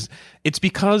Pope, and it's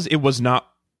because it was not.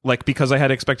 Like, because I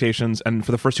had expectations, and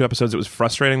for the first 2 episodes, it was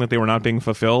frustrating that they were not being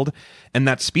fulfilled. And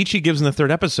that speech he gives in the 3rd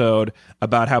episode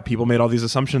about how people made all these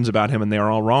assumptions about him and they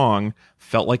are all wrong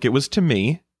felt like it was to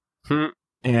me.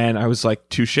 And I was like,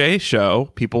 touche, show.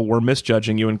 People were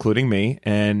misjudging you, including me.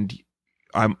 And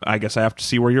I guess I have to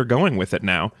see where you're going with it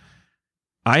now.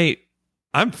 When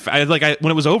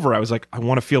it was over, I was like, I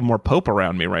want to feel more Pope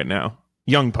around me right now.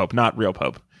 Young Pope, not real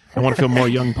Pope. I want to feel more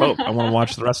young Pope. I want to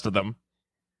watch the rest of them.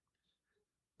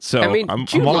 So I mean, I'm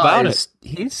all about it.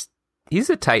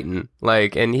 He's a titan,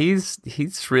 like, and he's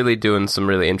really doing some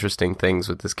really interesting things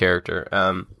with this character.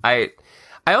 I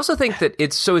also think that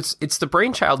it's the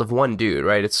brainchild of one dude,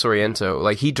 right? It's Sorrento.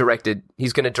 Like, he's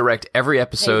going to direct every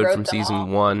episode from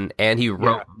season 1, and he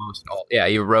wrote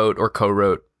he wrote or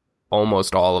co-wrote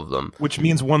almost all of them. Which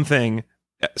means one thing: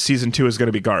 season 2 is going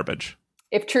to be garbage.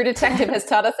 If True Detective has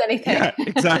taught us anything. Yeah,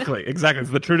 exactly. It's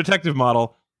the True Detective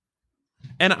model.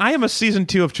 And I am a season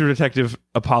 2 of True Detective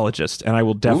apologist, and I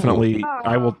will definitely,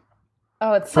 I will,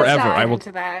 it's so forever. I will.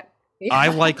 Into that. Yeah. I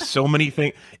like so many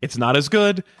things. It's not as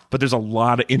good, but there's a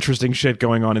lot of interesting shit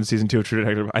going on in season 2 of True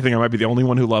Detective. I think I might be the only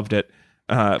one who loved it.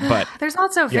 But there's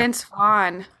also Vince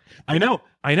Vaughn. I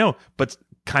know, but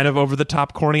kind of over the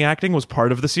top corny acting was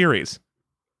part of the series.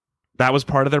 That was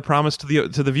part of their promise to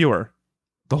the viewer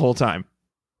the whole time.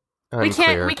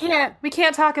 Unclear. We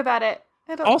can't talk about it.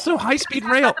 Also, high speed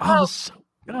rail.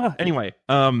 Anyway,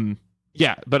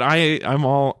 but I'm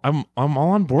all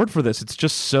on board for this. It's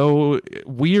just so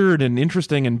weird and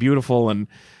interesting and beautiful, and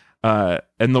but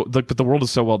the world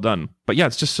is so well done. But yeah,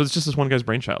 it's just this one guy's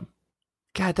brainchild.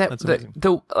 God,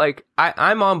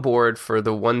 I'm on board for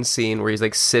the one scene where he's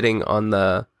like sitting on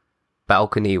the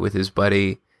balcony with his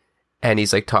buddy, and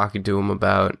he's like talking to him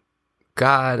about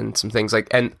God and some things, like,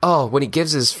 and when he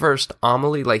gives his first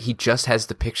homily, like, he just has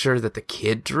the picture that the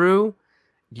kid drew,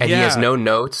 and he has no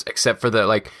notes except for the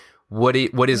like, what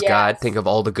is God? Think of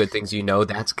all the good things you know.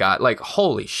 That's God. Like,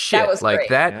 holy shit, that like great.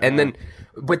 That. Yeah.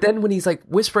 But then when he's like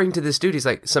whispering to this dude, he's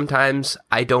like, sometimes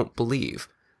I don't believe.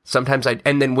 Sometimes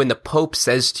and then when the Pope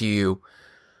says to you,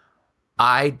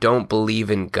 I don't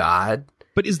believe in God.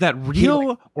 But is that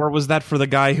real, or was that for the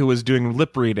guy who was doing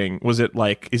lip reading? Was it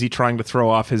like, is he trying to throw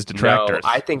off his detractors? No,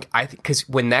 I think because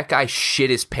when that guy shit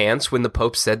his pants when the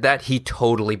Pope said that, he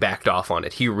totally backed off on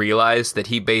it. He realized that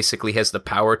he basically has the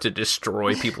power to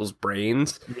destroy people's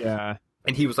brains. Yeah.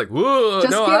 And he was like, whoa,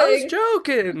 Just no, kidding. I was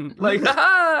joking. Like,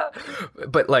 haha.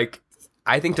 But like,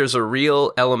 I think there's a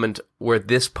real element where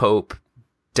this Pope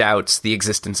doubts the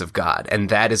existence of God. And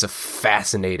that is a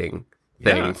fascinating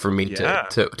thing for me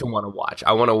to want to watch.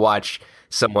 I want to watch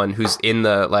someone who's in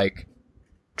the like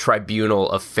tribunal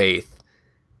of faith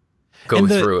go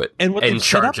through it and what they've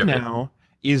set up now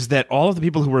is that all of the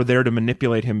people who were there to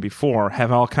manipulate him before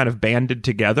have all kind of banded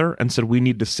together and said, we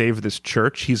need to save this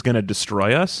church. He's going to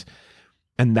destroy us.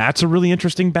 And that's a really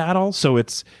interesting battle. So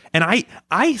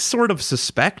I sort of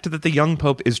suspect that the young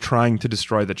pope is trying to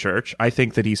destroy the church. I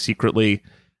think that he's secretly,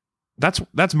 that's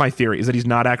my theory, is that he's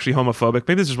not actually homophobic.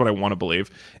 Maybe this is what I want to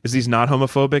believe, is he's not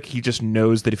homophobic. He just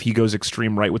knows that if he goes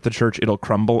extreme right with the church, it'll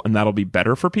crumble and that'll be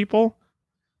better for people.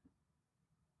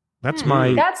 That's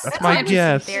my guess. That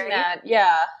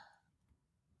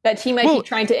he might be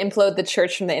trying to implode the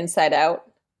church from the inside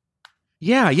out.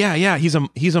 Yeah.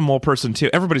 He's a mole person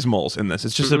too. Everybody's moles in this.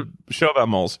 It's just a show about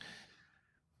moles.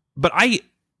 But I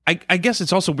guess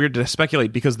it's also weird to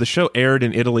speculate because the show aired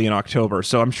in Italy in October,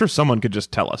 so I'm sure someone could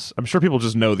just tell us. I'm sure people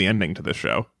just know the ending to this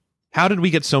show. How did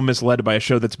we get so misled by a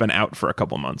show that's been out for a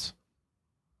couple months?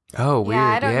 Oh, weird. Yeah,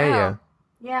 I don't know. Yeah.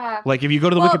 Yeah. Like, if you go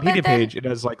to the Wikipedia page, it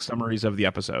has, like, summaries of the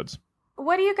episodes.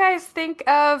 What do you guys think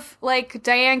of, like,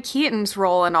 Diane Keaton's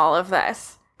role in all of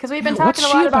this? Because we've been talking a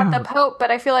lot about the Pope,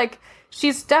 but I feel like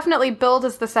she's definitely billed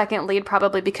as the second lead,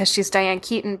 probably because she's Diane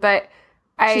Keaton, but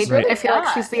I feel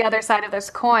like she's the other side of this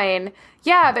coin.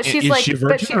 Yeah, but she's like... Is she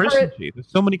virgin or isn't she?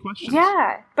 There's so many questions.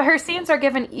 Yeah, but her scenes are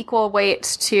given equal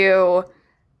weight to,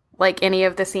 like, any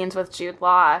of the scenes with Jude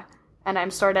Law, and I'm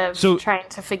sort of trying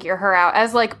to figure her out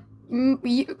as, like... in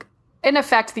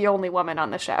effect, the only woman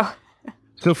on the show.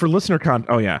 So for listener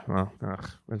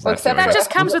that just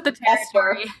comes with the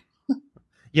territory.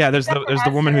 Yeah, there's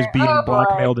the woman who's being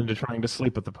blackmailed into trying to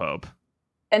sleep with the Pope.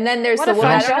 And then there's the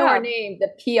woman, I don't know her name, the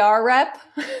PR rep.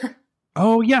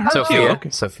 Oh yeah, Sophia.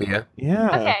 Yeah.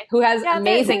 Okay. Who has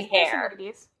amazing hair.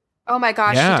 Oh my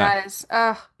gosh, she does.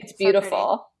 It's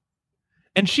beautiful.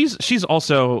 And she's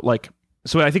also like,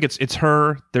 so I think it's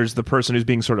her, there's the person who's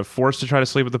being sort of forced to try to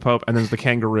sleep with the Pope, and there's the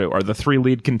kangaroo, are the three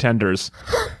lead contenders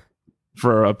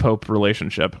for a Pope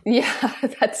relationship. Yeah,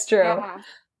 that's true.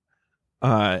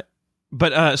 Yeah.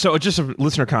 But so just a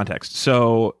listener context.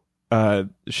 So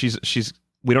she's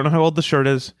we don't know how old the shirt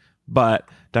is, but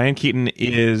Diane Keaton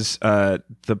is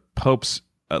the Pope's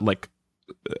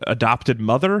adopted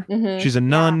mother. Mm-hmm. She's a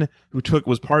nun who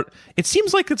was part. It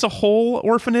seems like it's a whole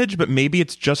orphanage, but maybe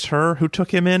it's just her who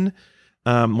took him in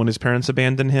when his parents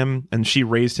abandoned him, and she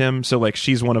raised him. So like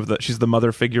she's the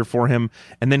mother figure for him.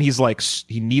 And then he's like,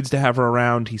 he needs to have her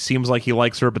around. He seems like he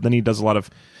likes her, but then he does a lot of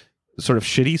sort of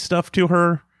shitty stuff to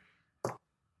her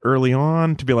early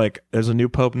on to be like, there's a new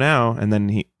Pope now, and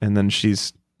then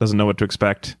she's doesn't know what to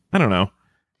expect. I don't know.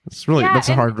 It's really that's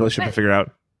a hard relationship to figure out.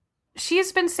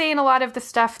 She's been saying a lot of the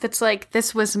stuff that's like,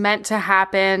 this was meant to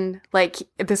happen. Like,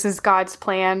 this is God's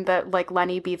plan that like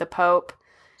Lenny be the Pope.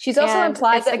 She's also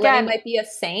implied that Lenny might be a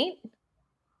saint.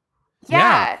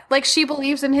 Yeah, like she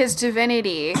believes in his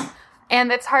divinity.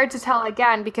 And it's hard to tell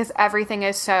again because everything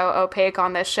is so opaque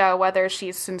on this show, whether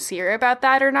she's sincere about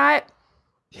that or not.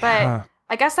 Yeah. But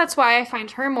I guess that's why I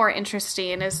find her more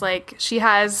interesting is like she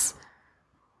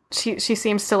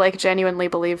seems to like genuinely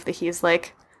believe that he's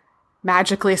like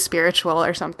magically spiritual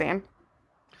or something.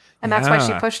 And that's why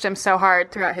she pushed him so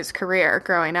hard throughout his career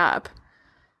growing up.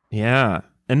 Yeah.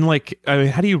 And like, I mean,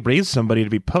 how do you raise somebody to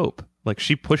be Pope? Like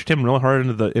she pushed him real hard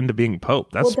into being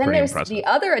Pope. That's pretty impressive. Well, then there's the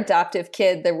other adoptive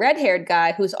kid, the red-haired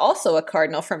guy who's also a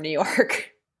cardinal from New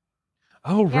York.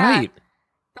 Oh, right.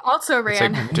 Also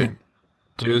ran. Like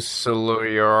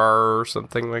Dusselier or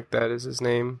something like that is his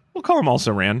name. We'll call him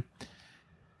also ran.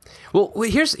 Well,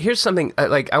 here's something.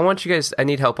 I want you guys. I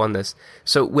need help on this.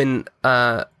 So when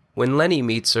Lenny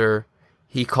meets her,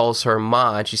 he calls her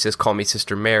Ma, and she says, "Call me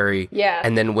Sister Mary." Yeah.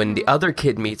 And then when the other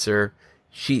kid meets her,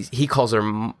 he calls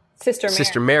her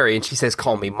Sister Mary, and she says,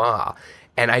 "Call me Ma."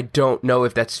 And I don't know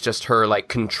if that's just her like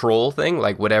control thing,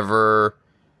 like whatever.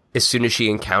 As soon as she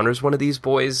encounters one of these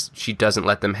boys, she doesn't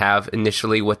let them have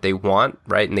initially what they want,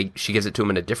 right? And she gives it to them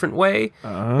in a different way.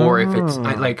 Oh. Or if it's,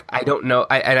 I don't know.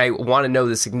 I want to know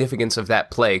the significance of that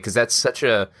play, because that's such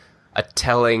a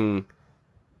telling,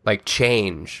 like,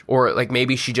 change. Or, like,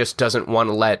 maybe she just doesn't want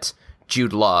to let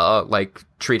Jude Law, like,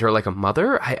 treat her like a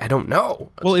mother? I don't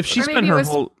know. Well, if she's been her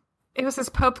whole... It was his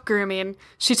Pope grooming.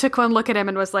 She took one look at him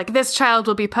and was like, this child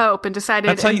will be Pope, and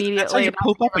decided immediately... That's how you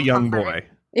Pope up a young boy.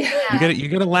 Yeah. You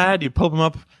get a lad, you Pope him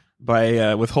up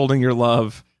by withholding your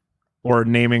love or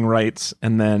naming rights,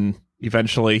 and then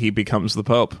eventually he becomes the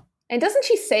Pope. And doesn't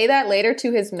she say that later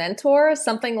to his mentor?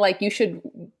 Something like you should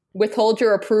withhold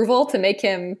your approval to make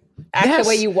him act the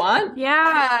way you want?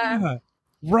 Yeah.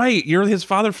 Right, you're his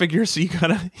father figure, so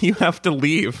you have to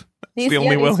leave. That's the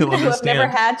only way he'll people who have understand. never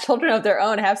had children of their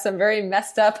own have some very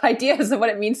messed up ideas of what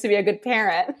it means to be a good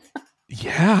parent.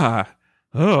 Yeah.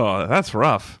 Oh, that's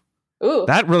rough. Ooh.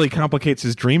 That really complicates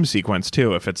his dream sequence,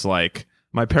 too, if it's like,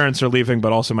 my parents are leaving,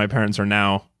 but also my parents are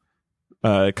now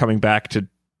coming back to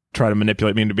try to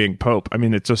manipulate me into being Pope. I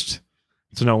mean, it's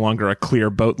no longer a clear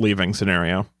boat leaving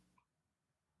scenario.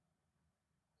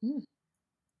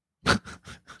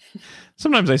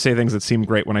 Sometimes I say things that seem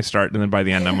great when I start, and then by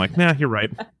the end I'm like, nah, you're right.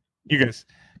 You guys,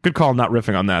 good call not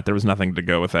riffing on that. There was nothing to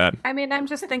go with that. I mean, I'm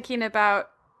just thinking about,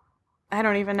 I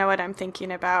don't even know what I'm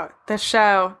thinking about. The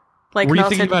show, like, Were you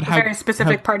melted thinking about a very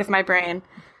specific part of my brain.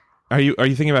 Are you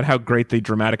thinking about how great the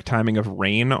dramatic timing of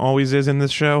rain always is in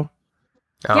this show?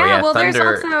 Oh, yeah, well, Thunder,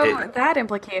 there's also that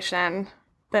implication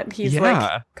that he's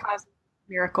like causing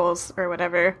miracles or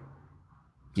whatever.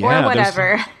 Yeah, or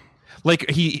whatever.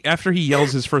 Like after he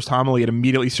yells his first homily, it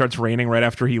immediately starts raining right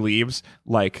after he leaves.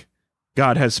 Like,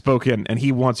 God has spoken and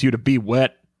he wants you to be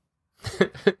wet.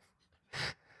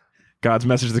 God's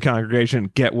message to the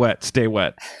congregation: get wet, stay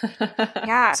wet.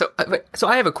 Yeah. So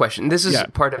I have a question. This is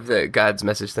part of the God's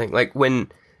message thing. Like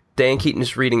when Dan Keaton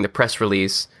is reading the press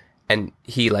release and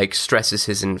he like stresses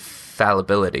his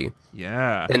infallibility.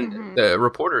 Yeah. And the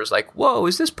reporter is like, "Whoa,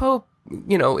 is this Pope,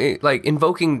 like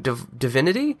invoking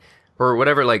divinity or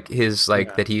whatever, like his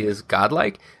that he is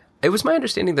godlike?" It was my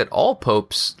understanding that all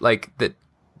popes, like that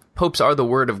popes are the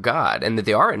word of God and that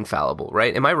they are infallible,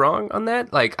 right? Am I wrong on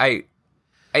that? Like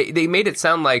they made it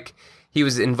sound like he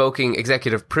was invoking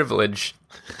executive privilege,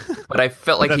 but I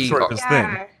felt like that's sort of his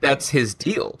thing. That's his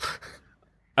deal.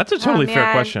 That's a totally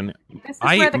fair question.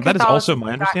 That is also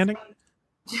my understanding.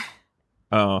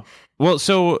 Oh, well,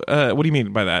 so what do you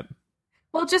mean by that?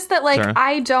 Well, just that, like, Sarah?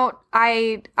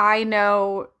 I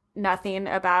know nothing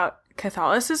about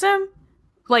Catholicism,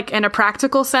 like, in a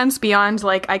practical sense, beyond,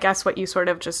 like, I guess what you sort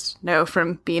of just know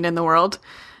from being in the world.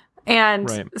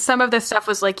 And some of this stuff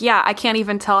was like, I can't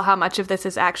even tell how much of this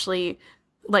is actually,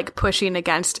 like, pushing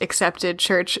against accepted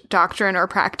church doctrine or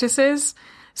practices.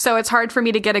 So it's hard for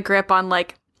me to get a grip on,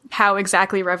 like, how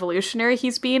exactly revolutionary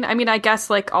he's being. I mean, I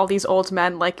guess, like, all these old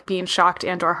men, like, being shocked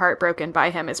and or heartbroken by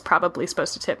him is probably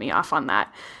supposed to tip me off on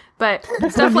that. But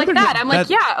stuff like that, I'm like,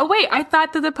 wait, I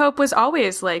thought that the Pope was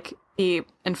always, like, the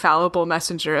infallible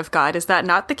messenger of God. Is that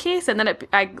not the case? And then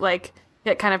I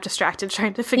get kind of distracted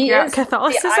trying to figure out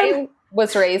Catholicism. I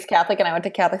was raised Catholic and I went to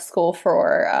Catholic school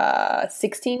for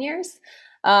 16 years.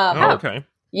 Okay.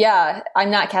 Yeah,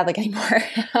 I'm not Catholic anymore.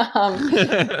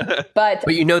 But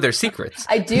you know their secrets.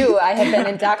 I do. I have been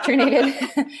indoctrinated.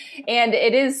 And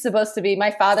it is supposed to be,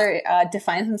 my father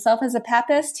defines himself as a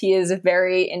Papist. He is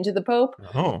very into the Pope.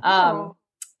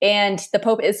 And the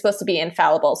Pope is supposed to be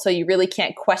infallible. So you really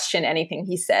can't question anything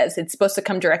he says. It's supposed to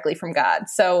come directly from God.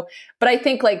 So, but I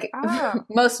think like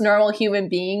most normal human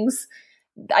beings,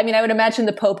 I mean, I would imagine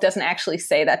the Pope doesn't actually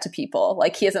say that to people.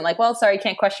 Like he isn't like, well, sorry, you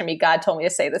can't question me. God told me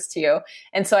to say this to you.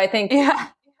 And so I think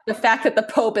the fact that the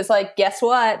Pope is like, guess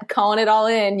what? Calling it all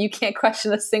in. You can't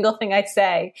question a single thing I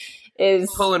say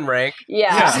is pulling rank.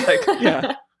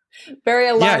 Very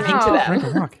alarming to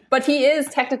them. But he is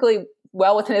technically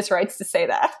well within his rights to say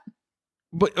that.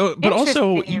 But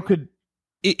also you could,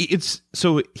 it's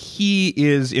so he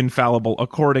is infallible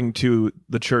according to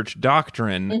the church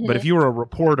doctrine. But if you were a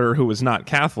reporter who was not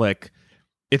Catholic,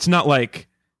 it's not like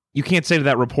you can't say to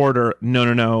that reporter,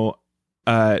 no,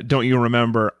 don't you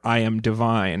remember I am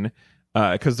divine?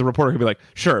 Because the reporter could be like,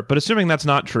 sure, but assuming that's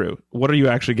not true, what are you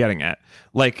actually getting at?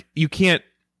 Like, you can't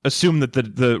assume that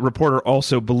the reporter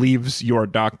also believes your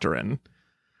doctrine.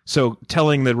 So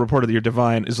telling the reporter that you're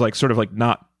divine is like sort of like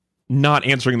not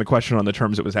answering the question on the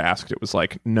terms it was asked. It was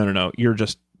like, no,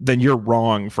 you're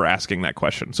wrong for asking that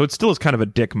question. So it still is kind of a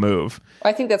dick move.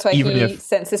 I think that's why he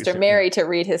sent Sister Mary to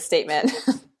read his statement.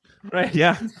 Right,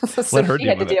 yeah. So let her she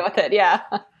had to deal with it, yeah.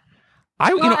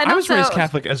 I was raised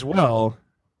Catholic as well.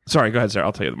 Sorry, go ahead, Sarah.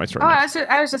 I'll tell you my story.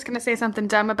 I was just going to say something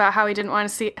dumb about how he didn't want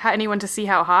to see anyone to see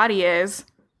how hot he is.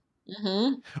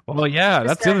 Well, yeah,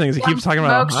 that's the other thing is he keeps talking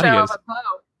about how hot he is.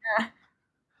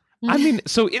 I mean,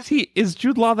 so is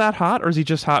Jude Law that hot, or is he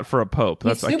just hot for a pope?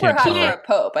 He's super hot for a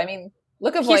pope. I mean,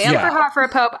 look at He's super hot for a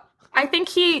pope. I think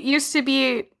he used to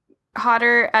be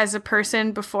hotter as a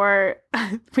person before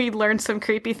we learned some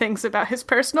creepy things about his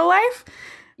personal life.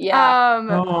 Yeah.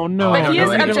 Oh no! But he is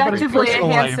objectively a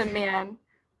handsome man.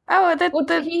 Oh,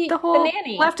 the whole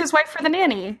nanny left his wife for the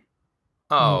nanny.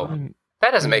 Oh,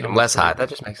 that doesn't make him less hot. That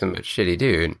just makes him a shitty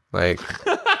dude. Like.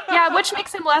 Yeah, which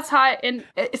makes him less hot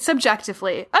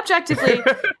subjectively. Objectively,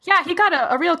 yeah, he got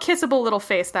a real kissable little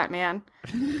face, that man.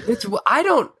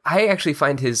 I actually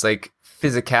find his like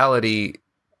physicality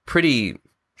pretty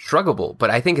struggleable, but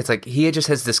I think it's like he just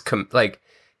has this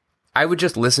I would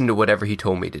just listen to whatever he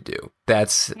told me to do.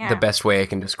 That's the best way I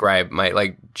can describe my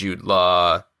like Jude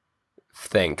Law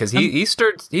thing, because he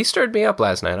stirred me up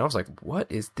last night. I was like,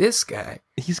 what is this guy?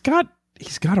 He's got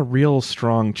a real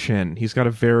strong chin. He's got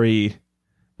a very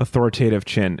authoritative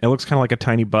chin. It looks kind of like a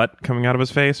tiny butt coming out of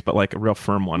his face, but like a real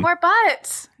firm one. More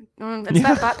butts. It's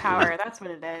that butt power. That's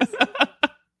what it is.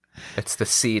 It's the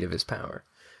seed of his power.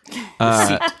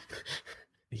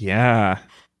 Yeah.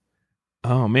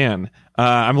 Oh man.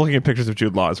 I'm looking at pictures of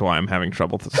Jude Law is why I'm having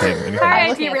trouble saying anything.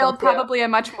 I derailed probably a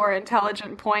much more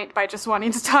intelligent point by just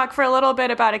wanting to talk for a little bit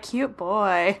about a cute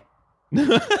boy.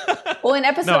 Well, in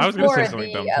episode 4, I don't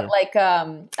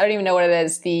even know what it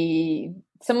is.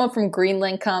 Someone from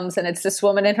Greenland comes, and it's this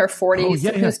woman in her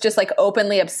 40s who's just like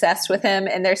openly obsessed with him,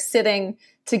 and they're sitting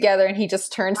together, and he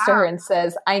just turns to her and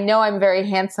says, "I know I'm very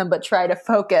handsome, but try to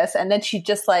focus." And then she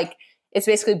just like is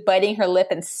basically biting her lip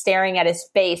and staring at his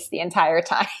face the entire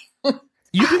time.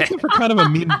 You did give her kind of a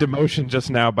mean demotion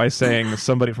just now by saying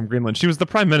somebody from Greenland. She was the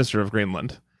prime minister of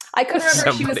Greenland. I couldn't remember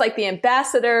if she was like the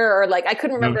ambassador or like I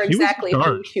couldn't remember exactly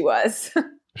who she was.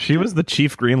 She was the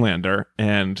chief Greenlander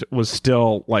and was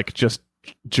still like just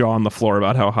jaw on the floor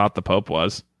about how hot the Pope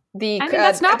was.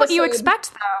 That's not what you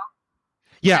expect, though.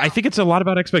 Yeah, I think it's a lot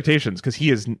about expectations because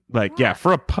he is like,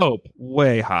 for a Pope,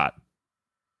 way hot.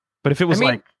 But if it was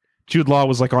like Jude Law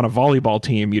was like on a volleyball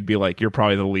team, you'd be like, you're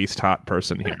probably the least hot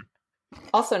person here.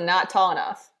 Also not tall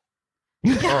enough.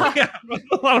 Yeah,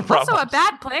 a lot of problems. Also a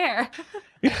bad player.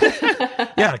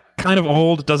 Yeah, kind of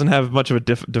old, doesn't have much of a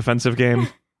defensive game.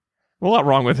 A lot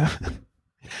wrong with him.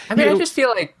 I mean, I just feel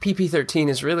like PP-13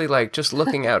 is really like just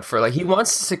looking out for like he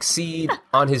wants to succeed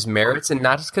on his merits and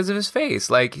not just because of his face.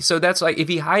 Like, so that's like if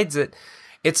he hides it,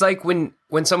 it's like when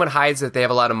someone hides that they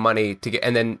have a lot of money to get,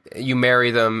 and then you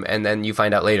marry them, and then you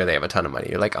find out later they have a ton of money.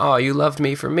 You're like, oh, you loved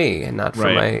me for me and not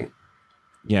for my.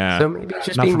 Yeah. So maybe it's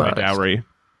just not being for modest. My dowry.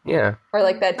 Yeah. Or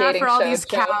like that dating for all show, these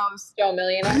cows. Joe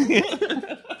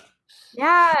Millionaire.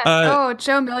 Yeah.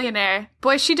 Joe Millionaire.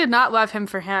 Boy, she did not love him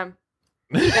for him.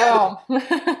 No.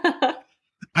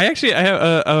 I have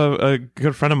a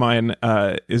good friend of mine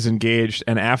is engaged,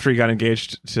 and after he got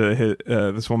engaged to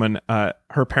this woman,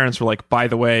 her parents were like, by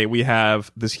the way, we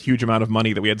have this huge amount of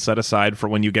money that we had set aside for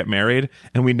when you get married,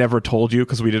 and we never told you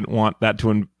because we didn't want that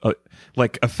to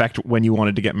affect when you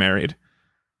wanted to get married.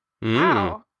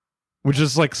 Wow. Which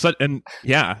is like such, and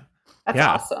That's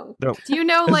awesome. Do you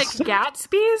know like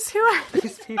Gatsby's? Who are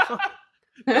these people?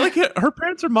 Like her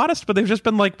parents are modest, but they've just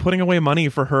been like putting away money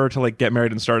for her to like get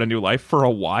married and start a new life for a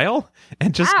while,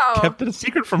 and just kept it a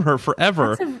secret from her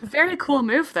forever. That's a very cool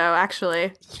move, though.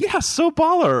 Actually, yeah, so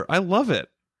baller. I love it.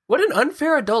 What an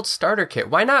unfair adult starter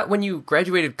kit. Why not when you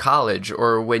graduated college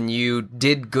or when you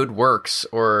did good works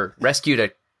or rescued a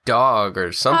dog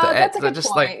or something? That's a good just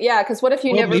point. Yeah, because what if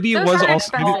you never? Maybe it was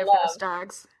also those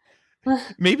dogs.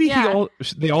 Maybe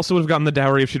they also would have gotten the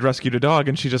dowry if she'd rescued a dog,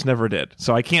 and she just never did.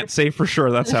 So I can't say for sure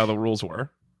that's how the rules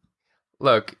were.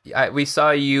 Look, we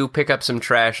saw you pick up some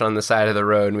trash on the side of the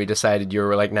road, and we decided you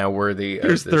were like now worthy.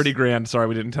 Here's $30,000. Sorry,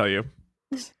 we didn't tell you.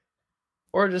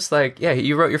 Or just like,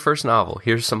 you wrote your first novel.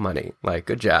 Here's some money. Like,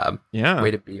 good job. Yeah, way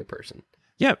to be a person.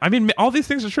 Yeah, I mean, all these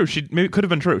things are true. It could have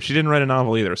been true. She didn't write a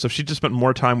novel either. So if she just spent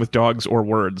more time with dogs or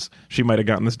words, she might have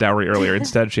gotten this dowry earlier.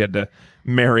 Instead, she had to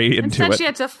marry into it. Instead, she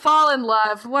had to fall in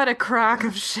love. What a crock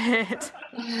of shit.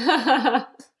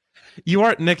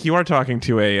 Nick, you are talking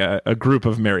to a group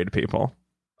of married people.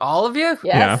 All of you?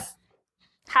 Yes.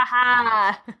 Ha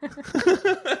ha.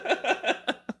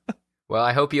 Well,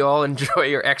 I hope you all enjoy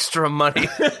your extra money.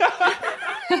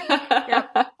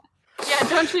 Yep. Yeah,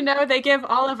 don't you know they give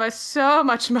all of us so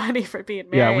much money for being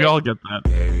married? Yeah, we all get that.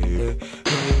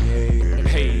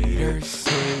 Haters,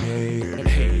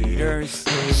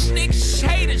 snitch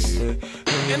haters,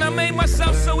 and I made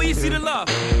myself so easy to love.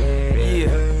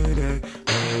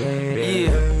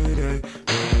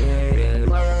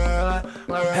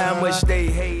 How much they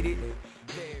hate it.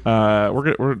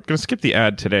 We're gonna skip the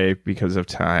ad today because of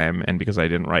time and because I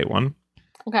didn't write one.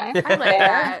 Okay, I like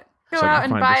that. Go So I out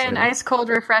can and find buy this an later. ice cold,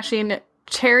 refreshing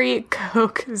cherry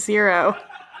Coke Zero.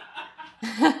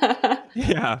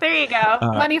 Yeah. There you go.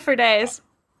 Money for days.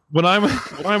 When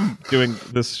I'm doing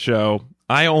this show,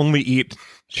 I only eat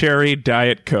cherry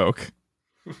Diet Coke.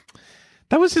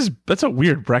 That's a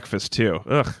weird breakfast too.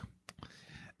 Ugh.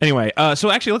 Anyway, so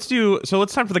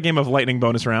it's time for the game of lightning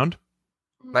bonus round.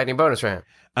 Lightning bonus round.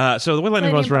 So the way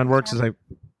lightning bonus round works is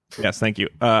yes, thank you.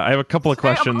 I have a couple of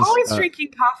questions. I'm always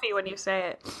drinking coffee when you say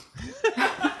it.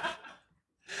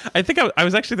 I think I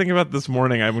was actually thinking about this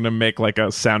morning. I'm going to make like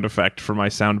a sound effect for my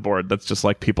soundboard that's just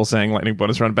like people saying lightning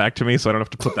bonus round back to me, so I don't have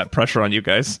to put that pressure on you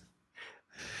guys.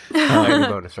 Lightning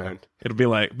bonus round. It'll be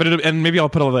like, and maybe I'll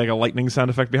put like a lightning sound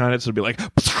effect behind it, so it'll be like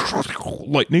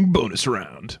lightning bonus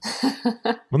round.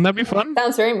 Wouldn't that be fun?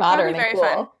 Sounds very modern and cool.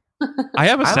 Fun. I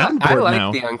have a soundboard I like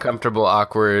now. the uncomfortable,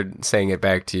 awkward saying it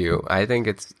back to you. I think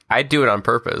I do it on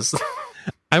purpose.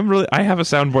 I have a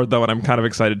soundboard though, and I'm kind of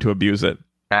excited to abuse it.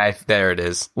 There it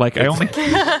is. Like I only.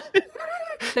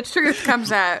 The truth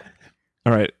comes out.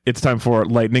 All right, it's time for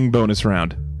lightning bonus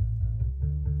round.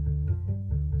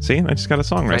 See, I just got a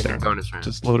song right there. Bonus round.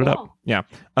 Just load it up. Yeah.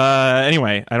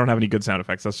 Anyway, I don't have any good sound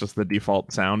effects. That's just the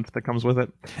default sound that comes with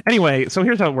it. Anyway, so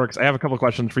here's how it works. I have a couple of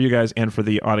questions for you guys and for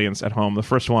the audience at home. The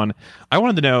first one, I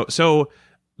wanted to know, so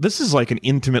this is like an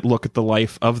intimate look at the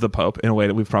life of the Pope in a way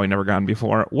that we've probably never gotten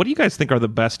before. What do you guys think are the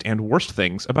best and worst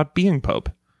things about being Pope?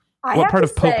 What part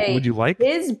of Pope would you like?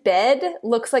 His bed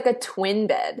looks like a twin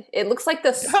bed. It looks like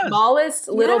the smallest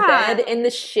little bed in the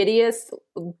shittiest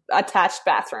attached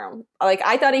bathroom. Like,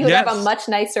 I thought he would have a much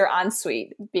nicer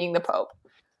ensuite being the Pope.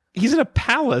 He's in a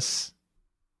palace.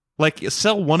 Like,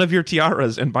 sell one of your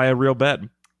tiaras and buy a real bed.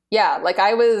 Yeah, like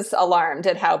I was alarmed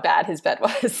at how bad his bed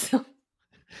was.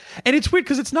 And it's weird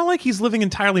because it's not like he's living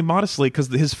entirely modestly, because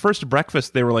his first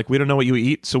breakfast, they were like, we don't know what you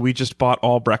eat, so we just bought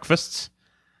all breakfasts.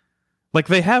 Like,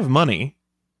 they have money.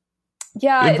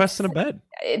 Yeah. Invest in a bed.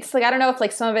 It's like, I don't know if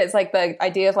like some of it is like the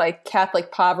idea of like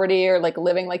Catholic poverty or like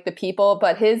living like the people,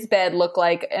 but his bed looked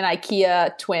like an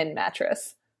IKEA twin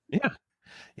mattress. Yeah.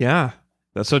 Yeah.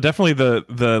 So definitely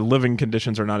the living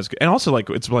conditions are not as good. And also, like,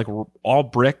 it's like all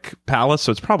brick palace,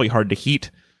 so it's probably hard to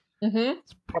heat. Mm-hmm.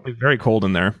 It's probably very cold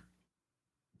in there.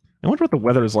 I wonder what the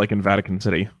weather is like in Vatican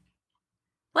City.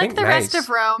 Like the rest of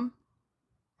Rome.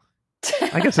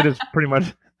 I guess it is pretty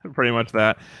much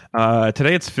that.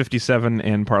 Today it's 57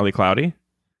 and partly cloudy.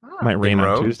 Might rain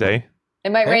on Tuesday.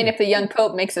 It might rain if the young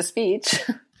Pope makes a speech.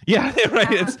 Yeah,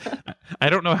 right. I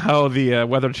don't know how the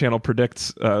Weather Channel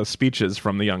predicts speeches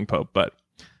from the young Pope, but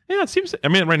yeah, it seems. I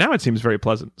mean, right now it seems very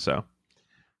pleasant. So,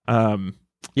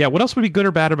 yeah. What else would be good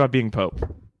or bad about being Pope?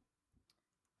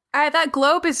 That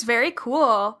globe is very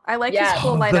cool. I like his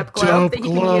cool light up globe that he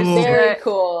can use very to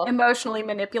cool. emotionally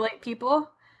manipulate people.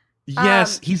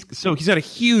 Yes, he's got a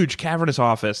huge cavernous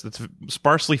office that's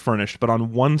sparsely furnished, but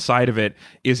on one side of it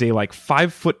is a like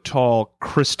 5-foot tall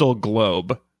crystal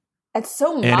globe. It's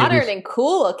so modern and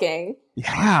cool looking.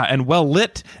 Yeah, and well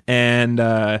lit, and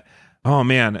oh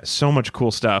man, so much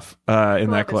cool stuff in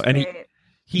that globe. And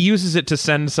he uses it to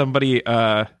send somebody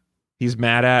he's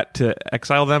mad at to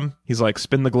exile them. He's like,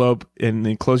 spin the globe and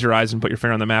then close your eyes and put your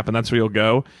finger on the map, and that's where you'll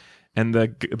go. And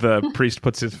the priest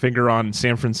puts his finger on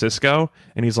San Francisco,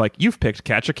 and he's like, "You've picked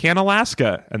Ketchikan,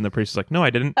 Alaska." And the priest is like, "No, I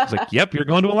didn't." He's like, "Yep, you're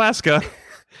going to Alaska."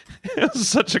 It was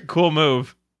such a cool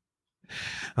move.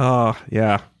 Oh,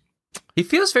 yeah. He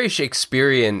feels very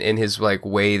Shakespearean in his like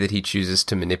way that he chooses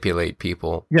to manipulate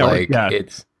people. Yeah, like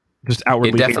it's just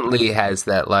outwardly. It definitely has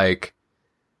that like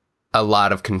a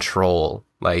lot of control.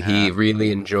 Like he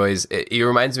really enjoys it. He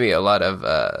reminds me a lot of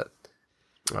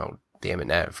oh damn it,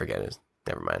 now I forget it.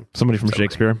 Never mind. Somebody from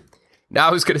Shakespeare. No, I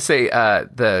was going to say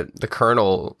the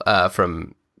Colonel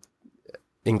from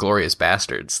Inglourious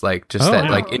Bastards, like just one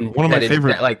of my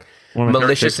favorite, that, like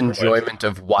malicious enjoyment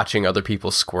of watching other people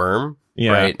squirm,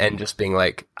 right, and just being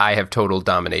like, I have total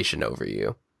domination over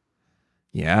you.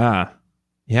 Yeah,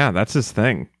 that's his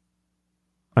thing.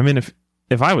 I mean,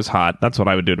 if I was hot, that's what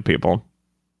I would do to people.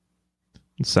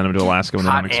 Send them to Alaska when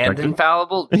they're unexpected. Hot and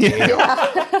infallible.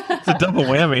 It's a double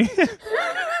whammy.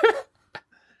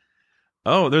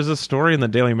 Oh, there's a story in the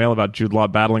Daily Mail about Jude Law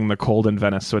battling the cold in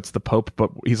Venice. So it's the Pope, but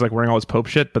he's like wearing all his Pope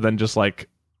shit, but then just like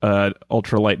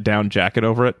ultralight down jacket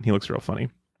over it. He looks real funny.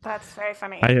 That's very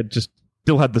funny. I had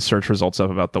still had the search results up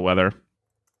about the weather.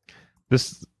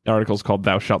 This article is called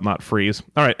 "Thou Shalt Not Freeze."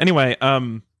 All right. Anyway,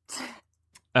 what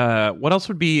else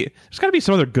would be? There's got to be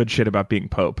some other good shit about being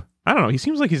Pope. I don't know. He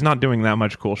seems like he's not doing that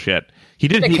much cool shit. He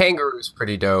did. The kangaroo's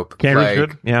pretty dope. Kangaroo's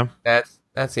good. Yeah. That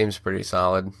seems pretty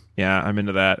solid. Yeah, I'm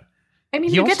into that. I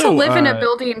mean, you get to live in a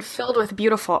building filled with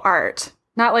beautiful art.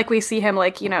 Not like we see him,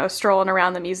 like, strolling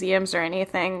around the museums or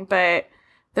anything, but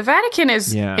the Vatican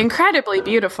is incredibly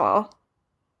beautiful.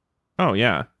 Oh,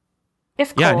 yeah.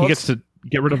 If cold. Yeah, and he gets to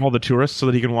get rid of all the tourists so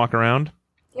that he can walk around.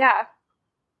 Yeah.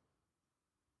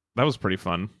 That was pretty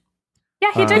fun.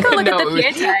 Yeah, he did go look at the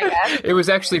Pieta, I guess. It was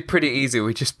actually pretty easy.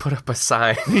 We just put up a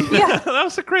sign. Yeah, that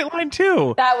was a great line,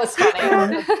 too. That was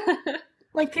funny.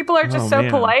 Like, people are just so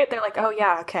polite. They're like, oh,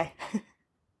 yeah, okay.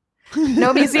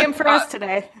 No museum for us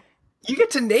today. You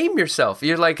get to name yourself.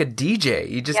 You're like a DJ.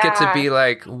 You just get to be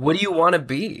like, what do you want to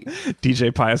be?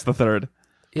 DJ Pius the Third.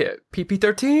 Yeah,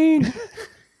 PP13.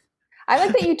 I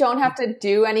like that you don't have to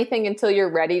do anything until you're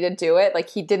ready to do it. Like,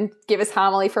 he didn't give his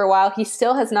homily for a while. He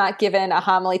still has not given a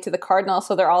homily to the cardinal,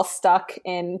 so they're all stuck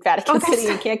in Vatican City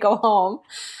and can't go home.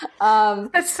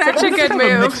 That's such a good move.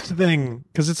 A mixed thing,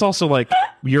 because it's also like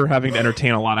you're having to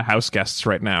entertain a lot of house guests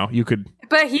right now. You could,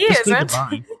 but he isn't.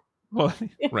 Well,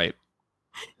 right.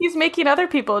 He's making other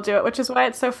people do it, which is why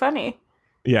it's so funny.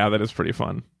 Yeah, that is pretty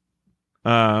fun.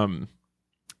 I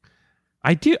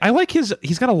like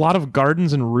he's got a lot of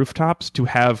gardens and rooftops to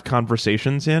have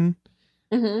conversations in.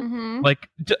 Mm-hmm.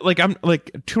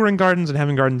 Like touring gardens and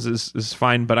having gardens is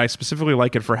fine, but I specifically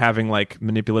like it for having like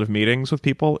manipulative meetings with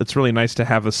people. It's really nice to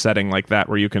have a setting like that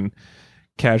where you can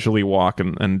casually walk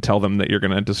and tell them that you're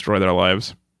going to destroy their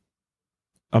lives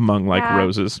among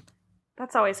roses.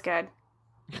 That's always good.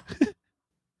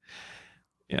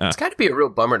 Yeah. It's got to be a real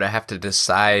bummer to have to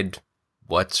decide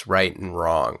what's right and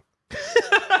wrong.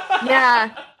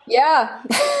 Yeah. Yeah.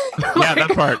 Yeah,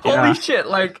 that part. Yeah. Holy shit.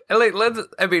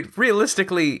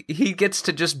 Realistically, he gets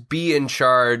to just be in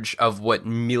charge of what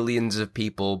millions of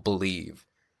people believe.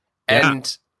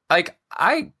 And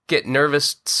I get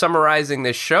nervous summarizing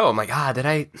this show. I'm like, did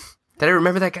I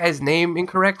remember that guy's name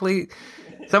incorrectly?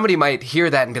 Somebody might hear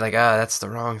that and be like, that's the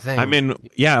wrong thing. I mean,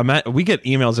 yeah, we get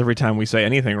emails every time we say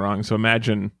anything wrong. So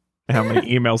imagine how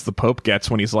many emails the Pope gets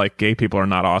when he's like, gay people are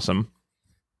not awesome.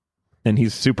 And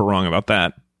he's super wrong about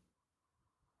that.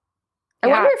 I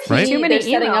wonder if they're setting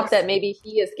emails. up that maybe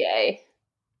he is gay.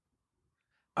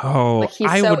 Oh, like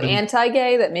he's so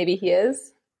anti-gay that maybe he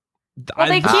is. Well,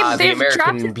 they've the dropped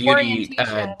American his Beauty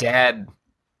orientation. dad.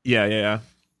 Yeah.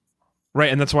 Right,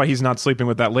 and that's why he's not sleeping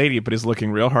with that lady, but he's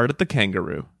looking real hard at the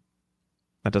kangaroo.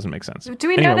 That doesn't make sense. Do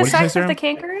we know the sex of the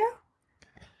kangaroo?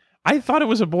 I thought it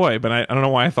was a boy, but I don't know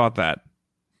why I thought that.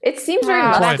 It seems very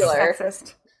muscular.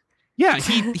 Sexist. Yeah,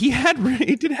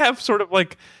 he did have sort of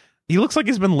like, he looks like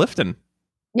he's been lifting.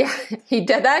 Yeah, he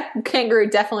did. That kangaroo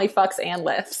definitely fucks and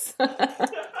lifts.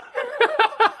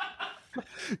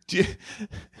 Do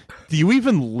you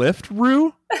even lift,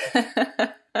 Rue?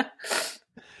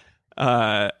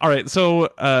 All right, so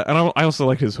I also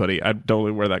like his hoodie. I'd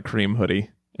totally wear that cream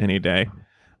hoodie any day.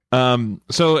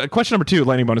 So question number 2,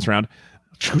 lightning bonus round.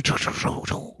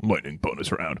 Lightning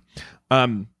bonus round.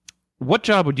 What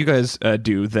job would you guys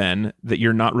do then that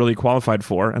you're not really qualified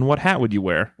for, and what hat would you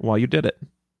wear while you did it?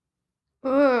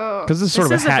 Because this is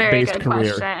sort of a hat-based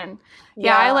career. Question.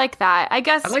 Yeah, I like that. I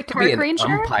guess I'd like to park be an ranger?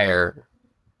 umpire.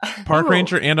 Park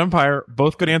ranger and umpire,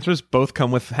 both good answers. Both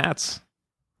come with hats.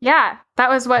 Yeah, that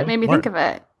was what made me think of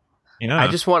it. You know, I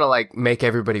just want to make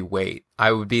everybody wait.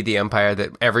 I would be the umpire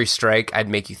that every strike I'd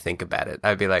make you think about it.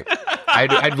 I'd be like,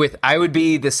 I would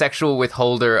be the sexual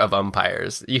withholder of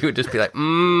umpires. You would just be like,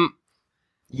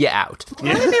 you out.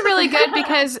 That would be really good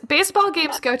because baseball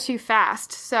games go too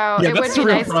fast, so it would be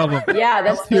nice. Problem. Yeah,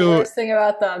 that's the worst thing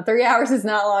about them. 3 hours is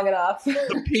not long enough.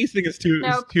 The pacing is too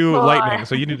lightning,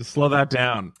 so you need to slow that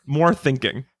down. More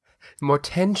thinking. More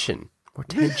tension.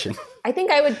 I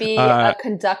think I would be a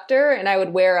conductor, and I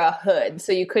would wear a hood,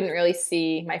 so you couldn't really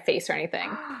see my face or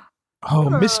anything. Oh,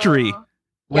 mystery.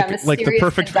 Like the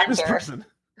perfect conductor. famous person.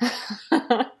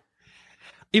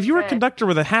 If you were a conductor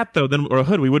with a hat, though, or a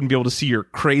hood, we wouldn't be able to see your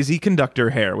crazy conductor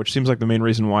hair, which seems like the main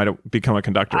reason why to become a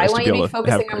conductor. I is want to you be to able be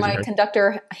to have focusing on crazy my hair.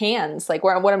 conductor hands, like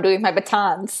what I'm doing with my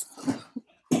batons.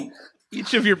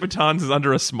 Each of your batons is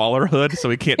under a smaller hood, so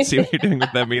we can't see what you're doing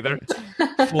with them either.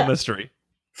 Full mystery.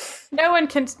 No one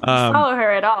can follow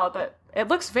her at all, but it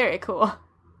looks very cool.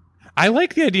 I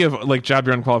like the idea of job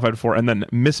you're unqualified for and then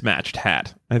mismatched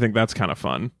hat. I think that's kind of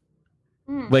fun.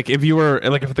 Like if you were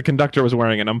if the conductor was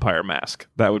wearing an umpire mask,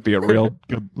 that would be a real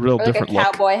or different a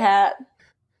cowboy hat.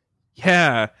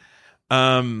 Yeah.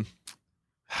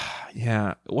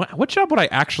 Yeah. What job would I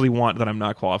actually want that I'm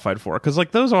not qualified for? Because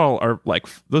those all are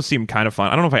those seem kind of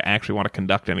fun. I don't know if I actually want to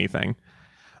conduct anything.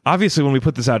 Obviously, when we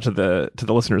put this out to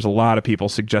the listeners, a lot of people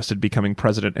suggested becoming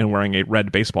president and wearing a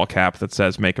red baseball cap that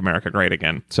says "Make America Great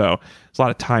Again." So there's a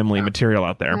lot of timely material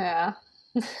out there. Yeah.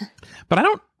 But I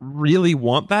don't really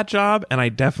want that job, and I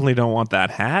definitely don't want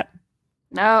that hat.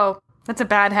 No, that's a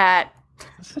bad hat.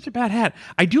 That's such a bad hat.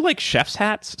 I do like chef's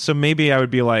hats, so maybe I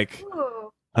would be like,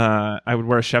 I would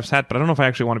wear a chef's hat, but I don't know if I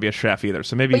actually want to be a chef either.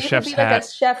 So maybe but you chef's could be hat. like a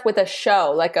chef with a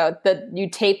show, you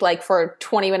tape for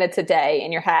 20 minutes a day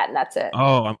in your hat, and that's it.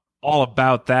 Oh, I'm all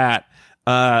about that.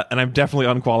 And I'm definitely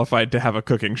unqualified to have a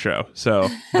cooking show. So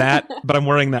that, but I'm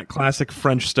wearing that classic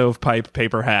French stovepipe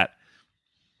paper hat.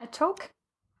 A toque?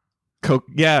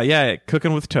 Yeah,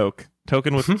 cooking with toque.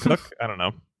 Token with cook? I don't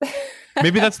know.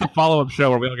 Maybe that's the follow-up show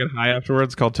where we all get high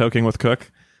afterwards, called Toking with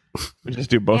Cook. We just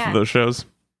do both of those shows.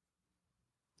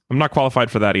 I'm not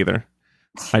qualified for that either.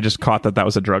 I just caught that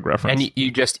was a drug reference. And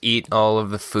you just eat all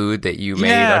of the food that you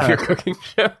made on your cooking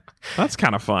show. That's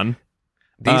kind of fun.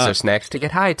 These are snacks to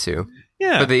get high to.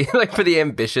 Yeah. For the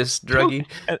ambitious druggie.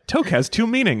 Toke has two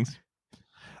meanings.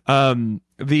 So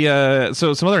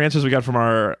some other answers we got from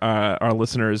our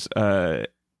listeners.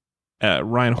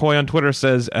 Ryan Hoy on Twitter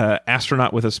says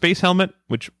astronaut with a space helmet,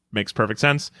 which makes perfect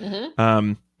sense.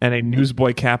 Mm-hmm. And a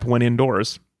newsboy cap when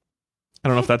indoors. I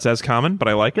don't know if that's as common, but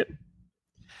I like it.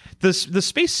 The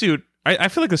spacesuit, I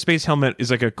feel like the space helmet is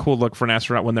like a cool look for an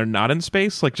astronaut when they're not in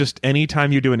space. Like just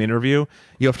anytime you do an interview,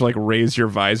 you have to like raise your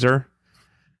visor.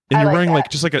 And you're wearing like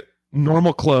just like a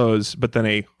normal clothes, but then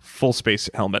a full space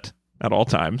helmet at all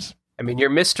times. I mean, your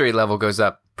mystery level goes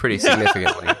up pretty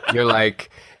significantly. You're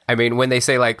like, I mean, when they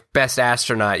say like best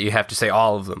astronaut, you have to say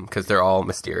all of them because they're all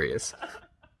mysterious.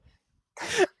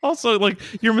 Also, like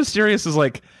your mysterious is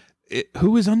like,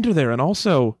 who is under there? And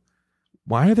also,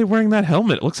 why are they wearing that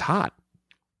helmet? It looks hot.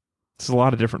 It's a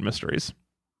lot of different mysteries.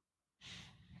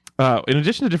 In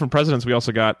addition to different presidents, we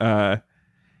also got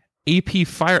AP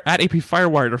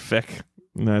Firewire Fic.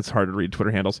 That's hard to read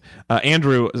Twitter handles.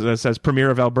 Andrew says Premier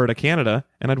of Alberta, Canada,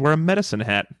 and I'd wear a medicine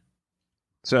hat.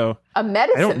 So a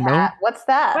medicine hat? What's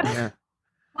that? Yeah.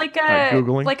 Like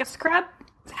a scrub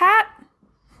hat?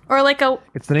 Or like a...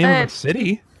 It's the name of a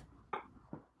city.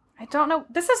 I don't know.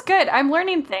 This is good. I'm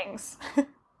learning things.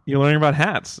 You're learning about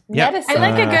hats. Medicine. I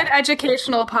like a good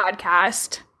educational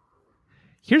podcast.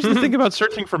 Here's the thing about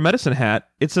searching for medicine hat.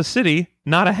 It's a city,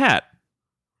 not a hat.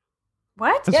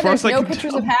 What? There's no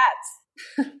pictures of hats.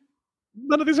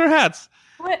 None of these are hats.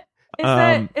 What?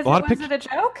 Was it a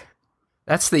joke?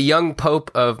 That's the young pope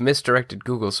of misdirected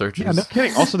Google searches. Yeah, no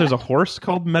kidding. Also, there's a horse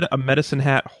called a medicine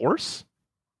hat horse.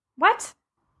 What?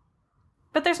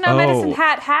 But there's no medicine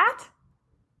hat?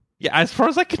 Yeah, as far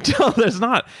as I can tell, there's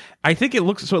not. I think it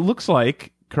looks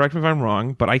like, correct me if I'm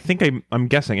wrong, but I think I'm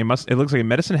guessing it looks like a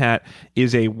medicine hat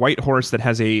is a white horse that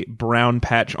has a brown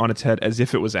patch on its head as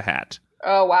if it was a hat.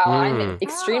 Oh, wow. I'm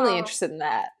extremely interested in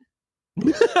that.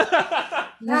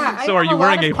 Yeah, so are you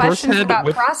wearing a horse head about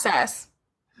with process?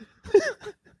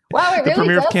 Wow, it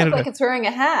really does look like it's wearing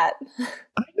a hat.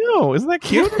 I know, isn't that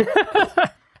cute?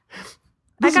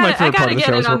 I gotta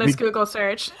get in on this Google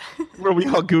search. Where we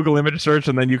all Google image search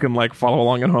and then you can like follow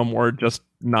along at home or just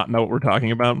not know what we're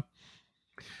talking about.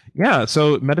 Yeah,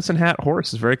 so medicine hat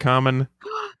horse is very common.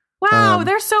 Wow,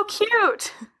 they're so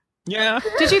cute. Yeah.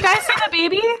 Did you guys see the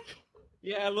baby?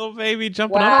 Yeah, little baby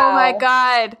jumping up. up. Oh my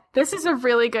god. This is a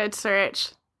really good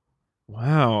search.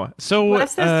 Wow. So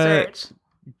what's this search?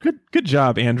 Good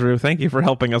job, Andrew. Thank you for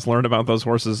helping us learn about those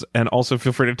horses, and also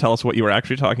feel free to tell us what you were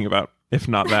actually talking about, if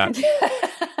not that.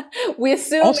 We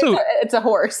assume it's a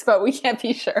horse, but we can't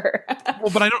be sure. Well,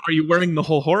 but are you wearing the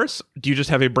whole horse? Do you just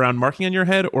have a brown marking on your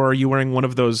head, or are you wearing one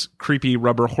of those creepy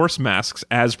rubber horse masks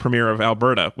as Premier of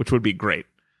Alberta, which would be great?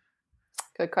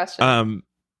 Good question.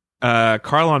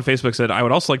 Carl on Facebook said, I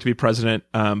would also like to be president,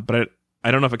 but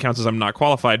I don't know if it counts as I'm not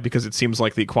qualified because it seems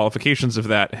like the qualifications of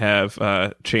that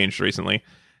have changed recently.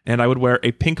 And I would wear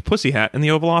a pink pussy hat in the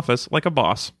Oval Office like a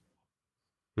boss.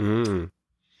 It's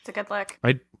a good look.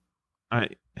 It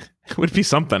would be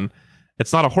something.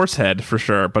 It's not a horse head for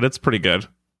sure, but it's pretty good.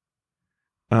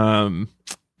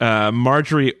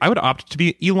 Marjorie, I would opt to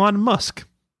be Elon Musk,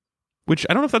 which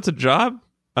I don't know if that's a job.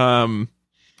 Yeah.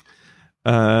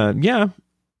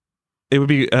 It would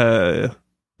be,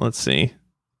 let's see.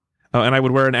 Oh, and I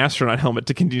would wear an astronaut helmet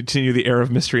to continue the air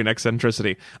of mystery and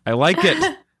eccentricity. I like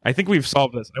it. I think we've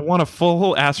solved this. I want a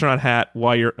full astronaut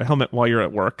helmet while you're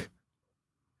at work.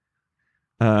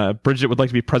 Bridget would like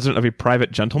to be president of a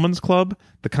private gentleman's club,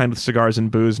 the kind with cigars and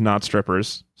booze, not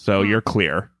strippers. So you're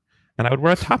clear. And I would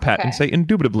wear a top hat and say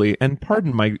indubitably, and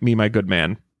pardon me, my good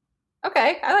man.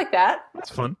 Okay, I like that. That's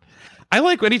fun. I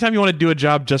like anytime you want to do a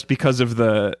job just because of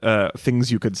the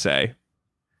things you could say.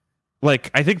 Like,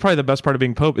 I think probably the best part of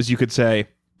being Pope is you could say,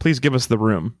 please give us the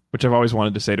room, which I've always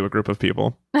wanted to say to a group of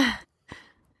people.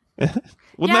 Wouldn't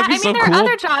that be so cool? There are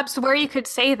other jobs where you could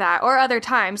say that, or other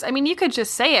times. I mean, you could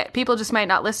just say it. People just might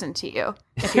not listen to you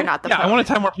if you're not the Pope. I want a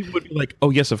time where people would be like, oh,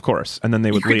 yes, of course. And then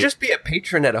they would leave. You could just be a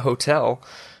patron at a hotel.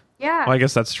 Yeah. Well, I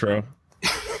guess that's true.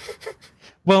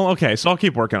 Well, okay, so I'll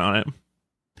keep working on it.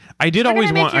 I did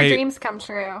always want... Make your dreams come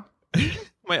true.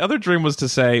 My other dream was to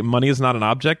say money is not an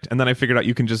object, and then I figured out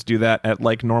you can just do that at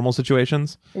like normal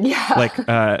situations. Yeah.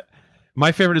 Like,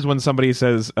 my favorite is when somebody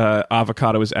says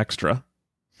avocado is extra.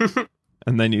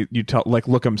 And then you tell, like,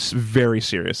 look them very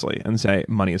seriously and say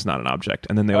money is not an object,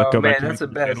 and then they go back to that's the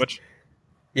best.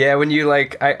 Yeah, when you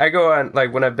like, I go on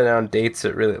like when I've been on dates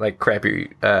at really like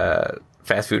crappy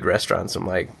fast food restaurants. I'm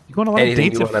like, you go on a lot of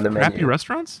dates at crappy menu.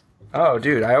 restaurants? Oh,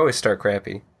 dude, I always start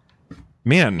crappy.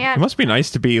 Man, it must be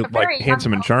nice to be like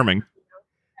handsome and charming.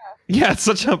 Yeah, it's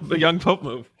such a young Pope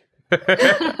move.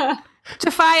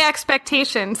 Defy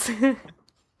expectations.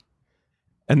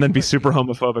 And then be super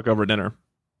homophobic over dinner.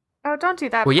 Oh, don't do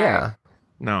that. Well, yeah.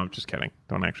 No, I'm just kidding.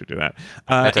 Don't actually do that.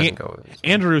 That doesn't go with it.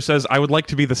 Andrew says, I would like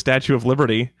to be the Statue of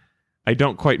Liberty. I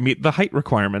don't quite meet the height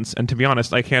requirements, and to be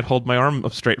honest, I can't hold my arm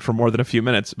up straight for more than a few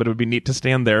minutes, but it would be neat to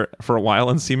stand there for a while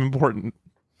and seem important.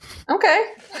 Okay.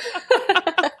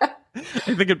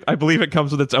 I believe it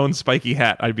comes with its own spiky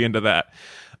hat. I'd be into that.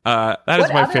 That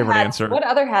is my favorite answer. What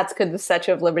other hats could the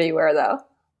Statue of Liberty wear, though?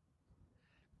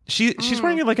 She's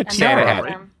wearing like a Santa tiara, hat.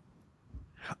 right?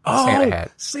 Oh,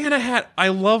 Santa hat. I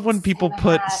love when people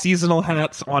put seasonal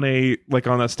hats on a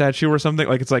statue or something.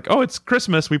 Like it's like, oh, it's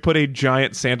Christmas. We put a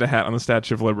giant Santa hat on the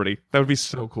Statue of Liberty. That would be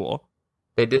so cool.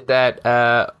 They did that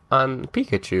on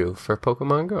Pikachu for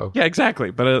Pokemon Go. Yeah,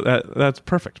 exactly. But that's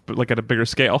perfect. But like at a bigger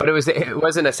scale. But it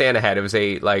wasn't a Santa hat. It was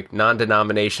a like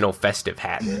non-denominational festive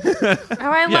hat. Oh,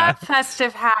 I love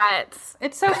festive hats.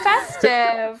 It's so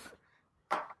festive.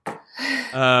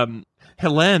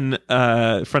 Helene,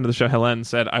 friend of the show, Helene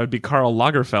said I would be Karl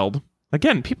Lagerfeld.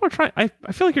 Again, people are trying. I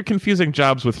feel like you're confusing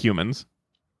jobs with humans.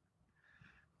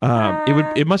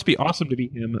 It must be awesome to be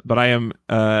him, but I am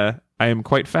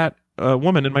quite fat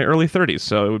woman in my early 30s,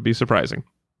 so it would be surprising.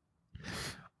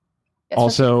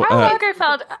 Also, Karl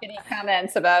Lagerfeld. Any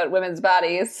comments about women's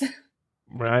bodies?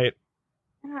 Right.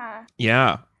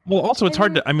 Yeah. Well, also, it's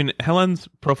hard to. I mean, Helene's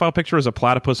profile picture is a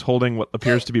platypus holding what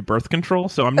appears to be birth control,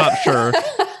 so I'm not sure.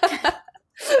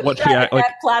 What that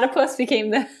platypus became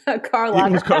the Karl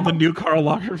Lagerfeld. The new Karl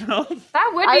Lagerfeld.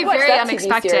 That would be very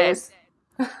unexpected.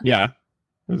 Yeah,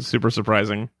 it was super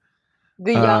surprising.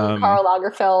 The young Karl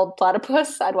Lagerfeld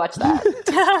platypus. I'd watch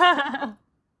that.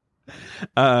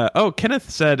 Kenneth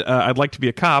said, I'd like to be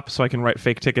a cop so I can write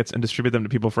fake tickets and distribute them to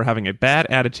people for having a bad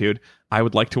attitude. I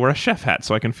would like to wear a chef hat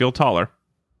so I can feel taller.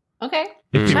 Okay.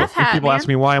 If people ask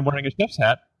me why I'm wearing a chef's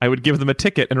hat, I would give them a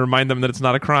ticket and remind them that it's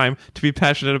not a crime to be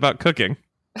passionate about cooking.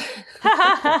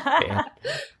 That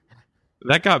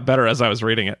got better as I was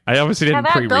reading it. I obviously didn't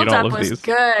pre-read all of these.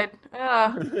 Good.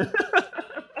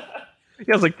 It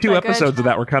was like two episodes of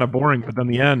that were kind of boring, but then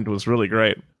the end was really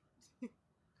great.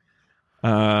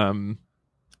 I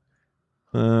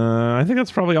think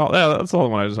that's probably all. Yeah, that's all I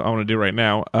want to do right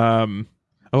now.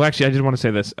 Actually, I did want to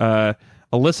say this.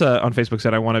 Alyssa on Facebook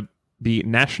said, I want to be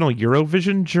National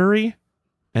Eurovision Jury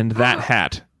and that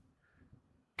hat.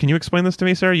 Can you explain this to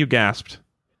me, Sarah? You gasped.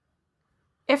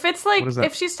 If it's like,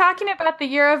 if she's talking about the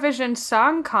Eurovision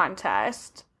Song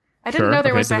Contest, I didn't know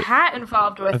there was a hat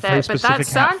involved with it, but that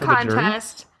song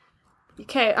contest.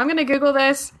 Okay, I'm going to Google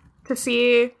this to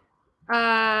see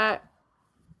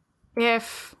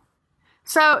if.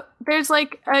 So there's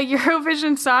like a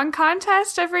Eurovision Song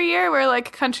Contest every year where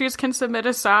like countries can submit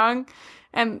a song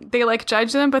and they like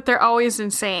judge them, but they're always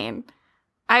insane.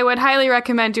 I would highly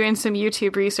recommend doing some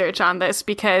YouTube research on this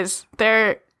because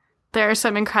there are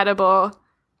some incredible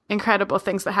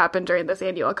things that happen during this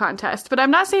annual contest. But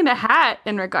I'm not seeing a hat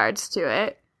in regards to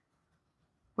it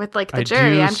with like the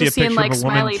jury. I'm just seeing like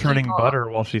smiley churning people. Butter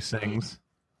while she sings.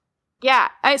 Yeah,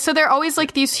 so they're always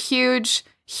like these huge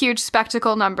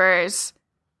spectacle numbers.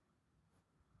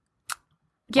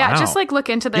 Yeah, just like look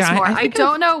into this more. I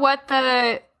don't know what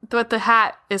the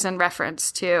hat is in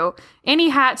reference to. Any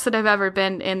hats that have ever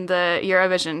been in the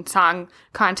Eurovision Song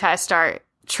Contest are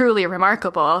truly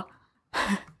remarkable.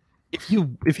 If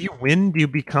you win, do you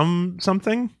become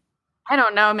something? I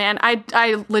don't know, man.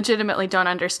 I legitimately don't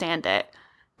understand it,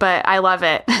 but I love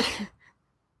it.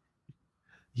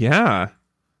 Yeah.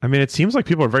 I mean, it seems like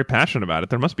people are very passionate about it.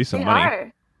 There must be some money.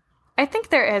 Are. I think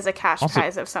there is a cash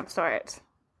prize of some sort.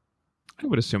 I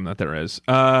would assume that there is.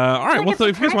 All right. Well, so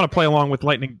if you guys want to play along with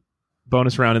Lightning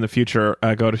bonus round in the future,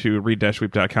 go to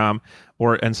read-weep.com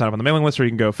and sign up on the mailing list, or you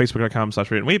can go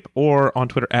facebook.com/readandweep or on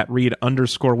Twitter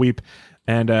 @read_weep.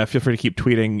 And feel free to keep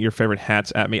tweeting your favorite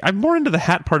hats at me. I'm more into the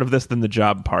hat part of this than the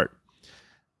job part.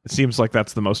 It seems like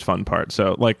that's the most fun part.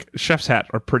 So, like, chef's hat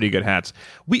are pretty good hats.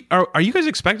 Are you guys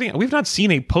expecting? We've not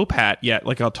seen a Pope hat yet,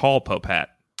 like a tall Pope hat.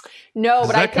 No,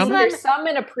 but I think there's some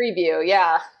in a preview.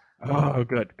 Yeah. Oh,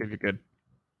 good.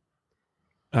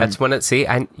 That's when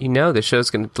the show's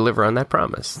going to deliver on that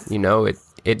promise.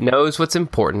 It knows what's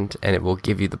important, and it will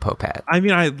give you the Pope hat. I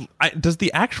mean, does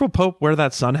the actual Pope wear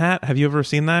that sun hat? Have you ever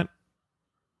seen that?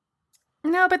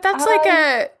 No, but that's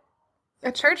like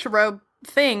a church robe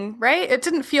thing, right? It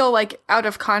didn't feel like out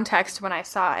of context when I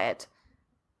saw it.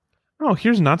 Oh,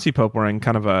 here's Nazi Pope wearing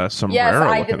kind of a sombrero.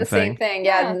 Yes, I did the same thing.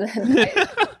 Yeah,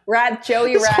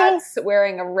 Joey Rat's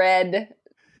wearing a red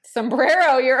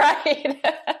sombrero. You're right.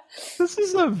 This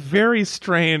is a very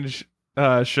strange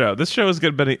show. This show is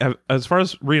good, but as far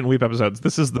as Read and Weep episodes,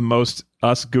 this is the most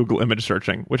us Google image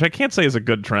searching, which I can't say is a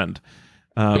good trend.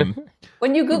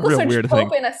 When you Google search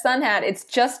Pope in a sun hat, it's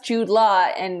just Jude Law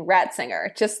and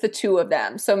Ratzinger, just the two of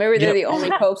them. So maybe they're the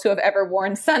only popes who have ever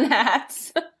worn sun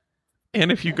hats. And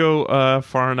if you go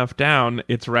far enough down,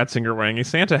 it's Ratzinger wearing a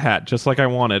Santa hat, just like I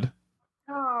wanted.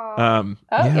 Oh,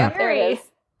 there it is.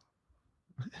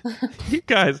 You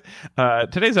guys,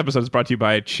 today's episode is brought to you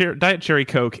by Diet Cherry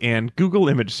Coke and Google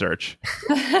image search.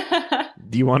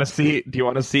 Do you want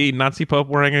to see Nazi Pope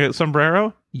wearing a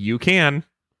sombrero? You can.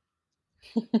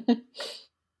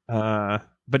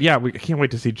 But yeah, we can't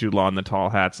wait to see Jude Law in the tall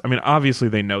hats. I mean, obviously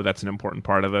they know that's an important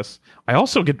part of this. I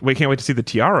also can't wait to see the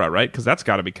tiara, right? Because that's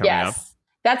got to be coming up.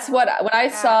 That's when I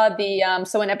saw the,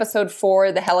 so in episode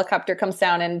 4, the helicopter comes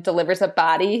down and delivers a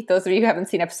body. Those of you who haven't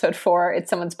seen episode 4, it's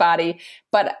someone's body.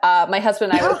 But my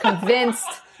husband and I were convinced.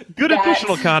 Good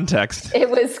additional context. We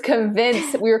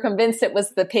were convinced it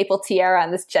was the papal tiara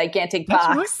on this gigantic box.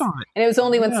 That's what I thought. And it was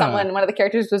only when one of the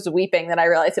characters was weeping that I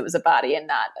realized it was a body and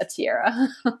not a tiara.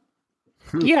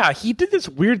 Yeah, he did this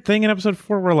weird thing in episode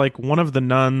 4 where like one of the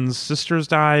nuns' sisters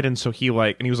died, and so he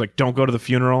was like, don't go to the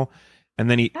funeral. And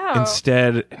then he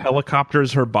instead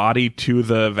helicopters her body to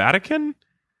the Vatican.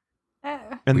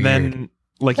 And weird. Then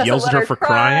like yells at her for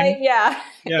crying. Yeah.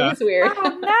 It was weird.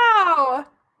 Oh no.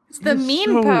 It's the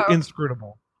mean Pope.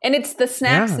 Inscrutable. And it's the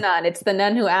snacks nun. It's the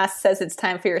nun who says it's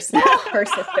time for your snack, her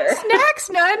sister. Snacks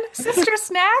nun? Sister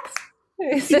Snacks?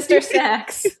 Sister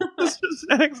Snacks. Sister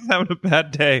Snacks is having a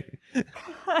bad day.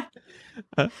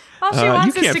 All she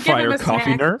wants you is can't to give him fire a coffee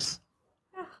snack. Nurse.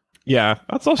 Yeah,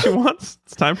 that's all she wants.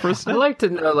 It's time for a snack. I'd like to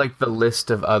know like the list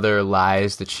of other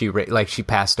lies that she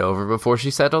passed over before she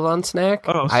settled on snack.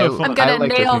 Oh, so fun. I'm gonna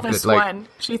nail this one.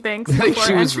 She thinks. Like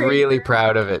she was really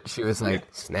proud of it. She was like,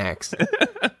 snacks.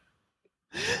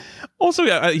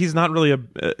 Also, he's not really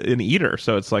an eater,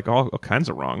 so it's like all kinds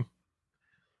of wrong.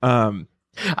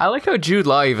 I like how Jude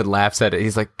Law even laughs at it.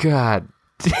 He's like, God.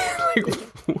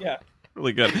 Yeah,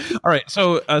 really good. All right,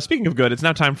 so speaking of good, it's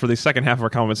now time for the second half of our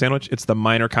compliment sandwich. It's the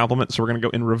minor compliment, so we're going to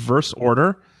go in reverse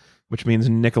order, which means,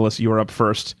 Nicholas, you're up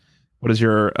first. What is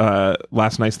your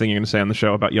last nice thing you're going to say on the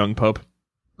show about young Pope?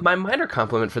 My minor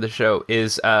compliment for the show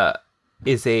is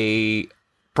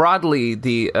broadly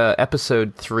the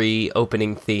episode 3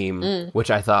 opening theme, which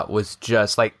I thought was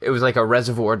just like, it was like a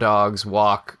Reservoir Dogs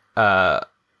walk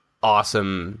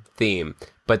awesome theme.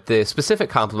 But the specific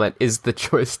compliment is the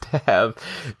choice to have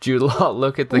Jude Law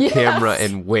look at the camera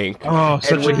and wink. Oh,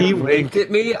 and when he winked at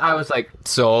me, I was like,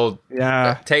 sold.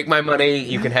 Yeah. Take my money.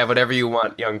 You can have whatever you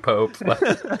want, young Pope.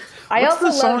 I also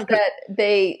love that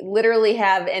they literally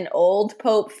have an old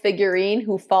Pope figurine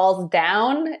who falls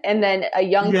down and then a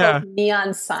young Pope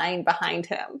neon sign behind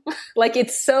him. Like,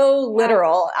 it's so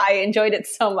literal. I enjoyed it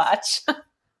so much.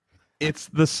 It's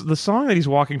the song that he's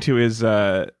walking to is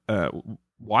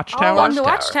Watchtower. On the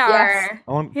Watchtower.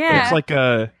 Yes. Yeah. It's like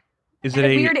is it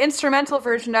a weird instrumental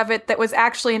version of it that was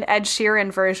actually an Ed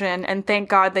Sheeran version, and thank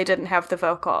God they didn't have the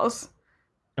vocals.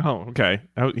 Oh, okay.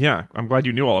 Yeah, I'm glad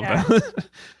you knew all of that.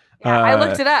 I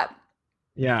looked it up.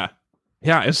 Yeah.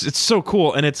 Yeah, it's so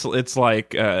cool, and it's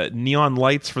like neon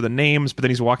lights for the names, but then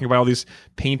he's walking by all these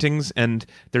paintings, and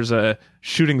there's a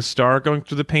shooting star going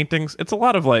through the paintings. It's a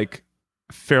lot of like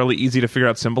fairly easy to figure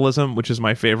out symbolism, which is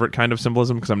my favorite kind of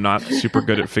symbolism because I'm not super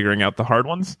good at figuring out the hard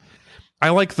ones. I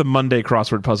like the Monday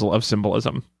crossword puzzle of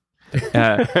symbolism. So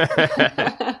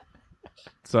that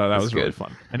was really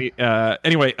fun.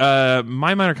 Anyway,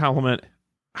 my minor compliment,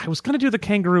 I was going to do the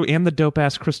kangaroo and the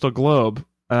dope-ass crystal globe.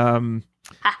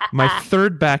 My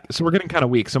third so we're getting kind of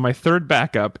weak. So my third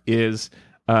backup is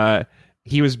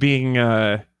he was being...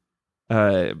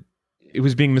 it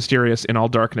was being mysterious in all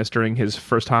darkness during his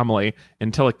first homily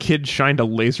until a kid shined a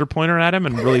laser pointer at him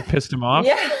and really pissed him off.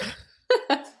 Yeah.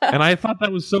 And I thought that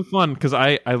was so fun because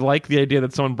I like the idea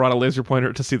that someone brought a laser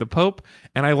pointer to see the Pope.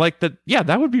 And I like that,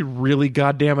 that would be really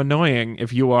goddamn annoying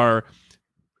if you are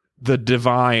the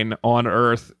divine on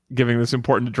Earth giving this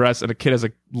important address and a kid has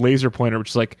a laser pointer, which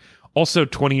is like also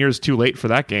 20 years too late for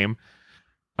that game.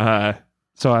 So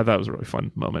I thought it was a really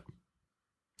fun moment.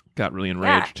 Got really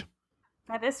enraged.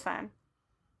 Yeah, that is fun.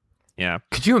 Yeah.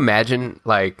 Could you imagine,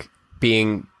 like,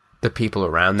 being the people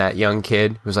around that young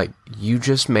kid who's like, you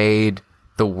just made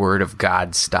the word of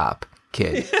God stop,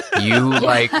 kid. You,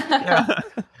 like...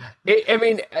 I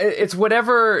mean, it's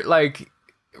whatever, like,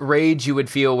 rage you would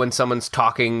feel when someone's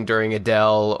talking during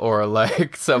Adele or,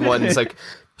 like, someone's, like,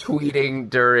 tweeting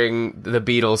during the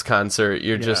Beatles concert.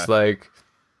 You're just like,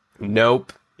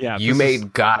 nope. Yeah, you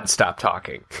made God stop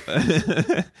talking.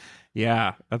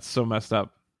 Yeah, that's so messed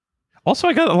up. Also,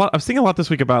 I was thinking a lot this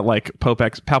week about like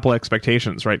papal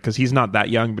expectations, right? Because he's not that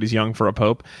young, but he's young for a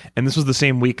pope. And this was the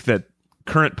same week that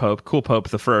current pope, cool Pope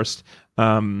the First,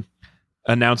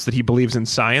 announced that he believes in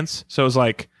science. So it was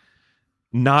like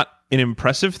not an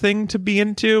impressive thing to be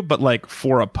into, but like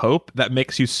for a pope, that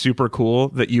makes you super cool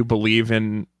that you believe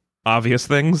in obvious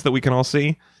things that we can all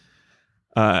see.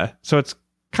 So it's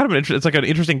kind of it's like an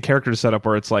interesting character to set up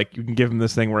where it's like you can give him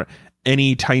this thing where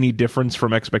any tiny difference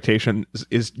from expectation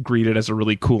is greeted as a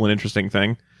really cool and interesting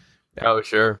thing. Oh,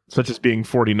 sure. Such as being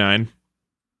 49.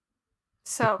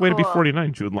 So way cool. to be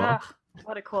 49, Jude Law. Ugh,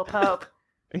 what a cool pope.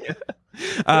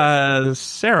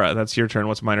 Sarah, that's your turn.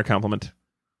 What's a minor compliment?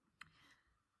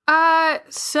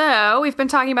 So we've been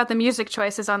talking about the music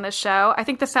choices on this show. I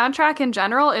think the soundtrack in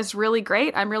general is really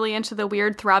great. I'm really into the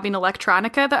weird throbbing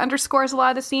electronica that underscores a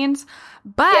lot of the scenes.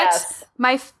 But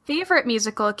my favorite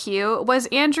musical cue was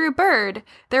Andrew Bird.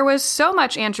 There was so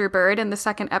much Andrew Bird in the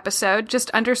second episode, just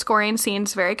underscoring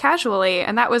scenes very casually.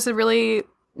 And that was a really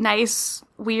nice,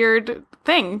 weird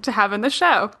thing to have in the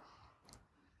show.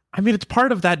 I mean, it's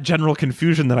part of that general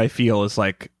confusion that I feel is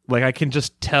like I can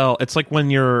just tell. It's like when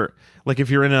you're like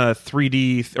if you're in a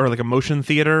 3D or like a motion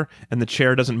theater and the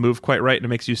chair doesn't move quite right and it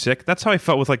makes you sick. That's how I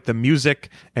felt with like the music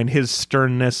and his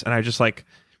sternness. And I'm just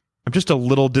a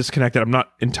little disconnected. I'm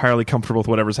not entirely comfortable with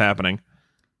whatever's happening.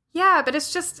 Yeah, but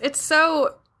it's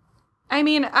so. I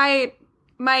mean, I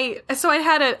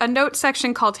had a note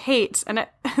section called hates, and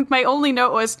my only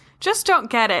note was just don't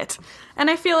get it. And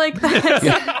I feel like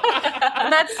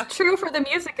that's true for the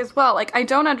music as well. Like, I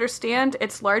don't understand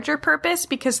its larger purpose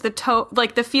because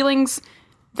the feelings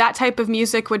that type of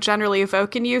music would generally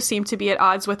evoke in you seem to be at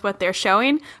odds with what they're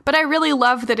showing. But I really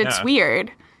love that it's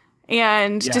weird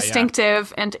and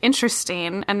distinctive and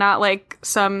interesting and not like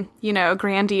some,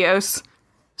 grandiose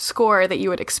score that you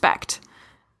would expect.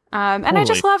 And totally. I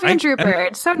just love Andrew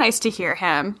Bird. So nice to hear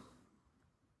him.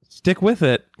 Stick with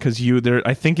it, because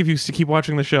I think if you keep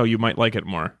watching the show, you might like it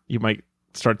more. You might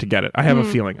start to get it. I have a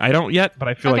feeling. I don't yet, but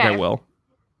I feel like I will.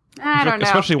 I don't know.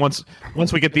 Especially once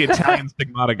we get the Italian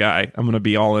stigmata guy, I'm going to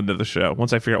be all into the show.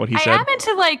 Once I figure out what he said. I am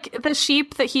into like the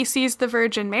sheep that he sees the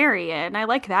Virgin Mary in. I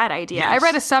like that idea. Yes. I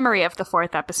read a summary of the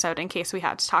 4th episode in case we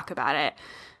had to talk about it.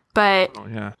 But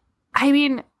I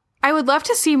mean, I would love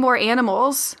to see more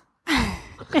animals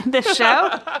in this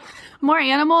show. More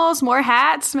animals, more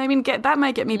hats. I mean, that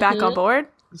might get me back on board.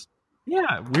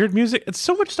 Yeah, weird music. It's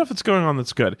so much stuff that's going on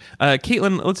that's good.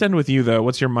 Caitlin, let's end with you, though.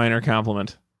 What's your minor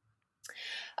compliment?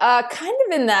 Kind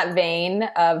of in that vein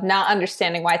of not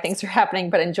understanding why things are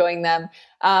happening, but enjoying them.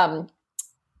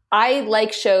 I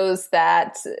like shows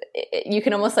that you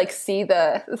can almost like see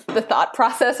the thought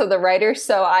process of the writer.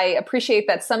 So I appreciate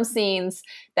that some scenes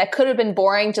that could have been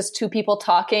boring, just two people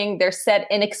talking, they're set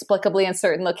inexplicably in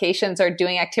certain locations or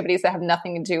doing activities that have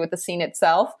nothing to do with the scene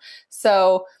itself.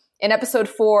 So in episode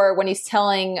 4, when he's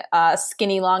telling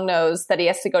Skinny Longnose that he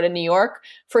has to go to New York,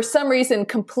 for some reason,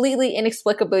 completely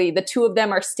inexplicably, the two of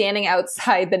them are standing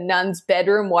outside the nun's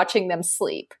bedroom watching them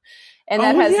sleep. And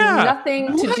that has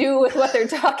nothing to do with what they're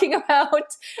talking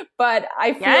about. But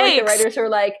I feel like the writers are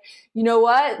like, you know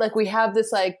what? Like, we have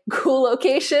this like cool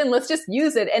location. Let's just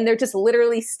use it. And they're just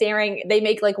literally staring. They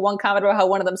make like one comment about how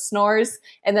one of them snores,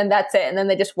 and then that's it. And then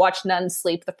they just watch nuns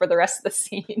sleep for the rest of the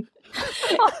scene.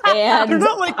 And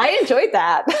I enjoyed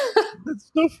that. That's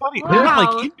so funny. Wow. They're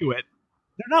not like into it.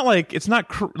 They're not like, it's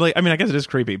not like, I mean, I guess it is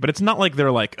creepy, but it's not like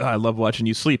they're like, oh, I love watching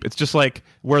you sleep. It's just like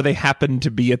where they happen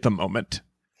to be at the moment.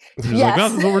 Yes. Like, oh,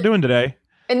 this is what we're doing today.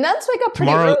 And nuns wake up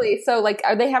pretty early. So, like,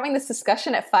 are they having this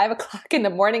discussion at 5 o'clock in the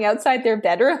morning outside their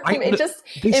bedroom? It just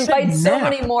invites so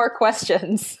many more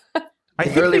questions. I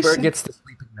think early bird gets the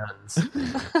sleeping nuns.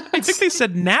 I think they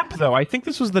said nap, though. I think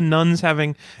this was the nuns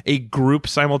having a group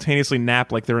simultaneously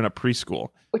nap like they're in a preschool.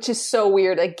 Which is so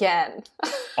weird again.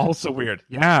 Also weird.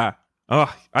 Yeah.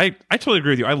 Oh, I totally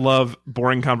agree with you. I love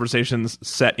boring conversations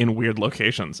set in weird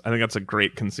locations. I think that's a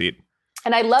great conceit.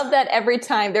 And I love that every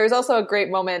time. There's also a great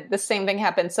moment. The same thing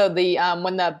happens. So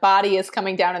when the body is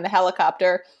coming down in the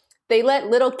helicopter, they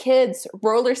let little kids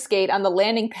roller skate on the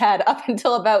landing pad up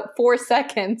until about 4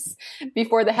 seconds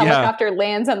before the helicopter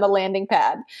lands on the landing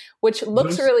pad, which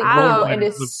looks really cool and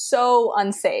is so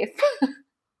unsafe.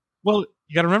 Well,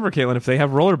 you got to remember, Caitlin, if they have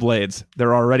rollerblades,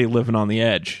 they're already living on the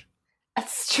edge.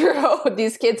 That's true.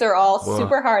 These kids are all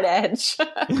super hard edge.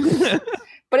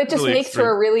 But it just really makes for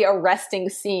a really arresting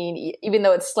scene, even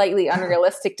though it's slightly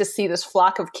unrealistic to see this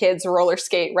flock of kids roller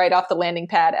skate right off the landing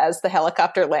pad as the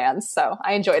helicopter lands. So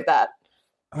I enjoyed that.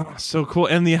 Oh, so cool.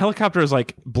 And the helicopter is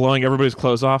like blowing everybody's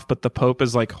clothes off, but the Pope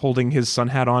is like holding his sun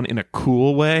hat on in a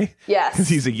cool way. Yes. Because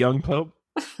he's a young Pope.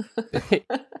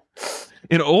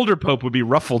 An older Pope would be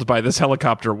ruffled by this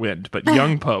helicopter wind, but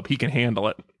young Pope, he can handle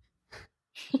it.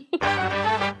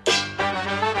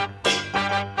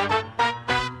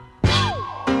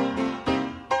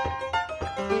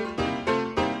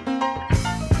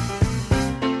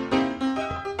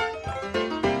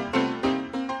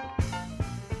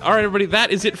 All right, everybody,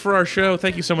 that is it for our show.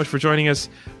 Thank you so much for joining us.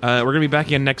 We're going to be back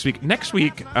again next week. Next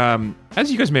week,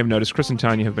 as you guys may have noticed, Chris and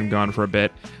Tanya have been gone for a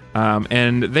bit,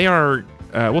 and they are,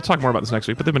 we'll talk more about this next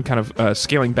week, but they've been kind of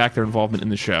scaling back their involvement in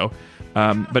the show.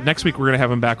 But next week, we're going to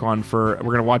have them back on we're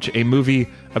going to watch a movie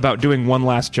about doing one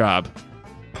last job.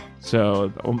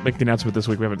 So I'll make the announcement this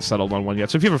week. We haven't settled on one yet.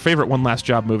 So if you have a favorite one last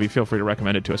job movie, feel free to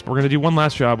recommend it to us. But we're going to do One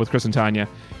Last Job with Chris and Tanya,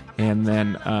 and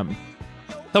then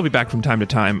they'll be back from time to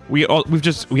time. We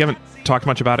haven't talked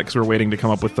much about it because we're waiting to come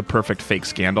up with the perfect fake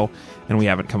scandal, and we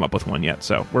haven't come up with one yet.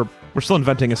 So we're still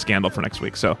inventing a scandal for next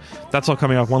week. So that's all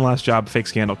coming up. One Last Job, fake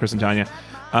scandal, Chris and Tanya.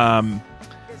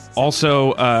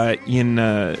 Also,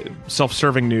 in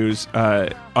self-serving news,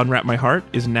 Unwrap My Heart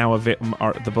is now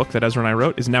the book that Ezra and I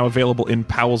wrote is now available in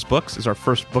Powell's Books. Is our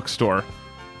first bookstore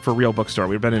for Real Bookstore.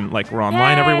 We've been in we're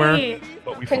online everywhere,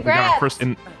 but we got our first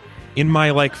in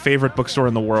my favorite bookstore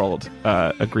in the world.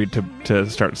 Agreed to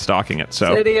start stocking it.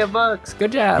 So City of Books,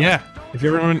 good job. Yeah, if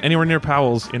you're anywhere near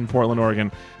Powell's in Portland, Oregon,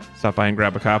 stop by and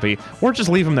grab a copy, or just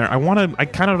leave them there. I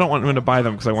kind of don't want them to buy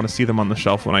them because I want to see them on the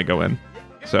shelf when I go in.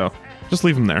 So just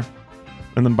leave them there,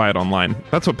 and then buy it online.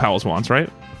 That's what Powell's wants, right?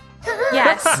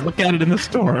 Yes. Look at it in the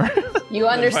store. You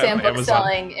understand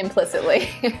bookselling implicitly.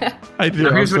 I do.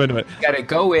 So here's what it. You gotta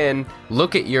go in,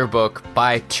 look at your book,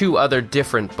 buy 2 other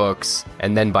different books,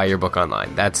 and then buy your book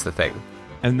online. That's the thing.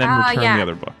 And then return the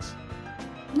other books.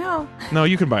 No,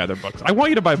 you can buy other books. I want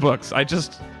you to buy books. I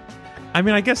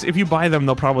guess if you buy them,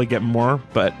 they'll probably get more,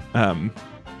 but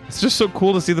it's just so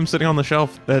cool to see them sitting on the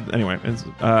shelf. Anyway,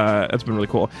 it's been really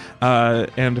cool.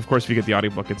 And of course, if you get the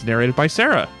audiobook, it's narrated by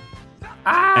Sarah.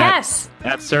 Yes.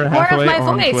 At Sarah More Hathaway of my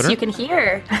on voice Twitter. you can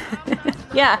hear.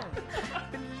 Yeah.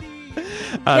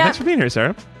 Thanks for being here,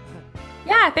 Sarah.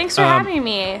 Yeah, thanks for having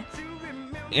me.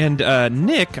 And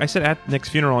Nick, I said at Nick's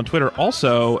Funeral on Twitter.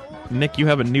 Also, Nick, you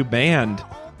have a new band.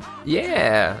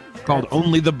 Yeah. Called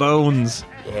Only the Bones.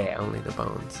 Yeah, Only the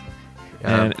Bones.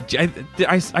 And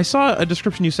I saw a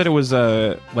description. You said it was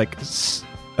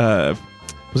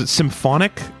was it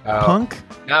symphonic punk?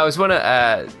 No, it was one of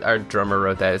our drummer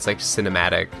wrote that. It's like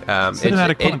cinematic.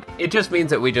 Cinematic punk. It just means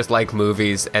that we just like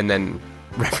movies and then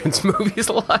reference movies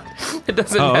a lot. It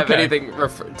doesn't have anything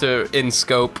in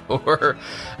scope or.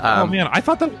 Oh man, I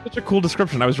thought that was such a cool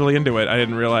description. I was really into it. I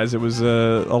didn't realize it was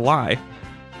a lie.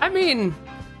 I mean,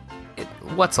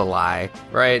 what's a lie,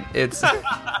 right? It's.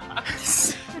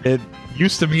 It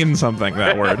used to mean something,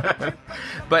 that word.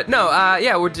 But no,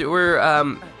 yeah,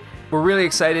 we're really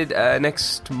excited.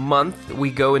 Next month, we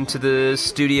go into the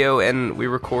studio and we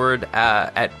record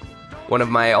at one of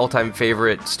my all-time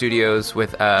favorite studios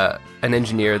with an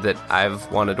engineer that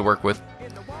I've wanted to work with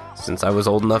since I was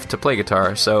old enough to play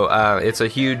guitar. So it's a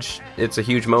huge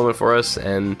moment for us,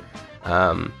 and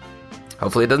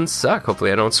hopefully it doesn't suck.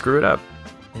 Hopefully I don't screw it up.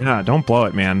 Yeah, don't blow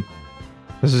it, man.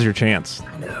 This is your chance.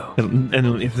 I know.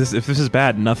 And if this is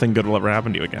bad, nothing good will ever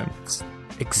happen to you again. It's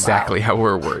exactly how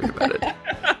we're worried about it.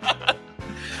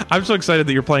 I'm so excited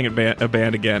that you're playing a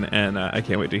band again, and I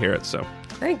can't wait to hear it. So,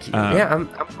 thank you. Yeah, I'm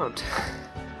pumped.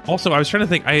 Also, I was trying to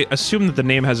think. I assume that the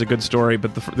name has a good story,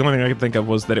 but the only thing I could think of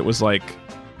was that it was like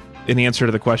an answer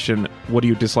to the question, "What do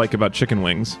you dislike about chicken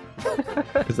wings?"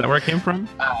 Is that where it came from?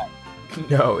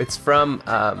 No, it's from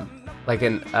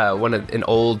an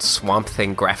old Swamp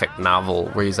Thing graphic novel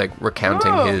where he's like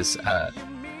recounting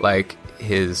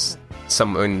his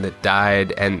someone that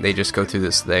died, and they just go through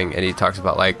this thing, and he talks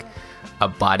about like a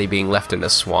body being left in a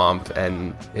swamp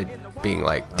and it being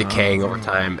like decaying over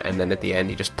time, and then at the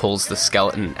end he just pulls the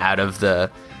skeleton out of the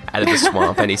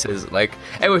swamp, and he says like,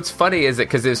 and what's funny is that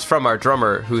because it's from our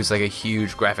drummer who's like a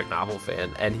huge graphic novel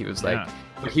fan, and he was like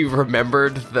he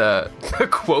remembered the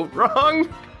quote wrong.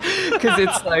 Because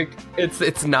it's like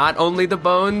it's not only the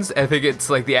bones. I think it's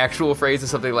like the actual phrase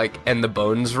is something like "and the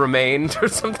bones remained" or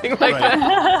something like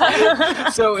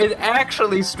that. So it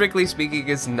actually, strictly speaking,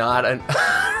 is not a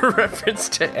reference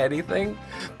to anything.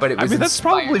 But it was. That's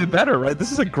probably better, right?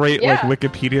 This is a great like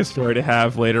Wikipedia story to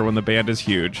have later when the band is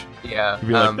huge. Yeah, you'd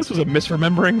be like, this was a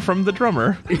misremembering from the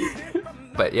drummer.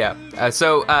 But yeah,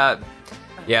 so our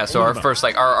first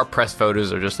our press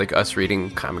photos are just like us reading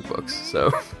comic books.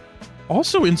 So.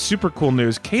 Also, in super cool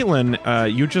news, Caitlin,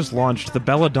 you just launched the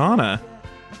Belladonna.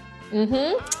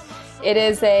 It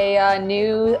is a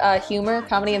new humor,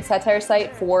 comedy, and satire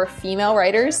site for female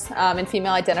writers and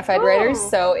female identified writers.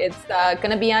 So it's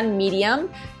going to be on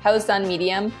Medium, housed on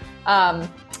Medium.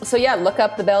 So yeah, look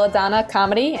up the Belladonna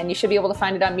Comedy, and you should be able to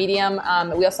find it on Medium.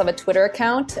 We also have a Twitter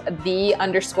account,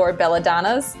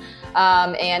 _Belladonnas.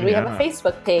 And we have a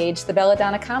Facebook page, the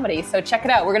Belladonna Comedy. So check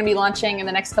it out. We're going to be launching in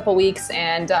the next couple weeks,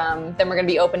 and then we're going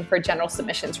to be open for general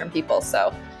submissions from people.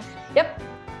 So, yep,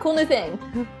 cool new thing.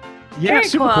 Yeah, Very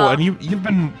super cool. cool. And you've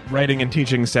been writing and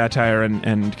teaching satire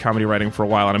and comedy writing for a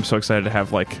while, and I'm so excited to have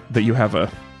that you have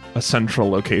a central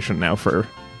location now for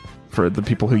the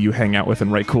people who you hang out with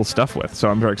and write cool stuff with. So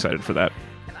I'm very excited for that.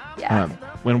 Yeah.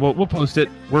 When we'll post it,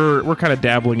 we're kind of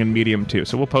dabbling in Medium too,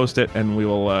 so we'll post it and we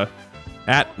will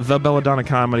at the Belladonna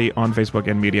Comedy on Facebook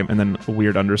and Medium, and then a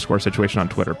weird _ situation on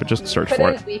Twitter. But just search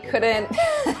for it. We couldn't.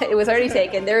 It was already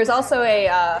taken. There is also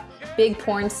a big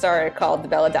porn star called the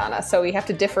Belladonna, so we have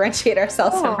to differentiate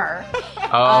ourselves from her.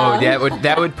 Oh,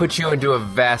 that would put you into a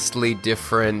vastly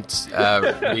different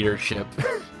readership.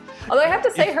 Although I have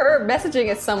to say her messaging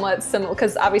is somewhat similar,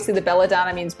 because obviously the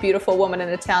Belladonna means beautiful woman in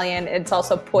Italian. It's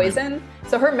also poison.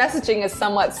 So her messaging is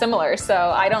somewhat similar. So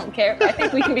I don't care. I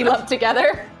think we can be lumped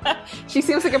together. She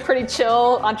seems like a pretty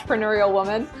chill, entrepreneurial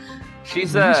woman.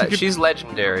 She's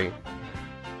legendary.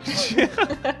 Do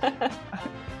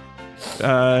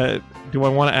I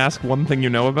want to ask one thing you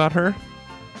know about her?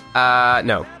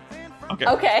 No.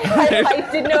 Okay. I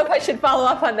didn't know if I should follow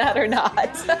up on that or not.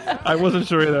 I wasn't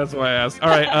sure. That's why I asked. All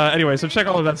right. Anyway, so check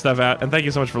all of that stuff out. And thank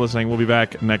you so much for listening. We'll be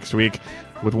back next week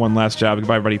with one last job.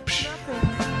 Goodbye, everybody.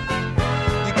 Psh.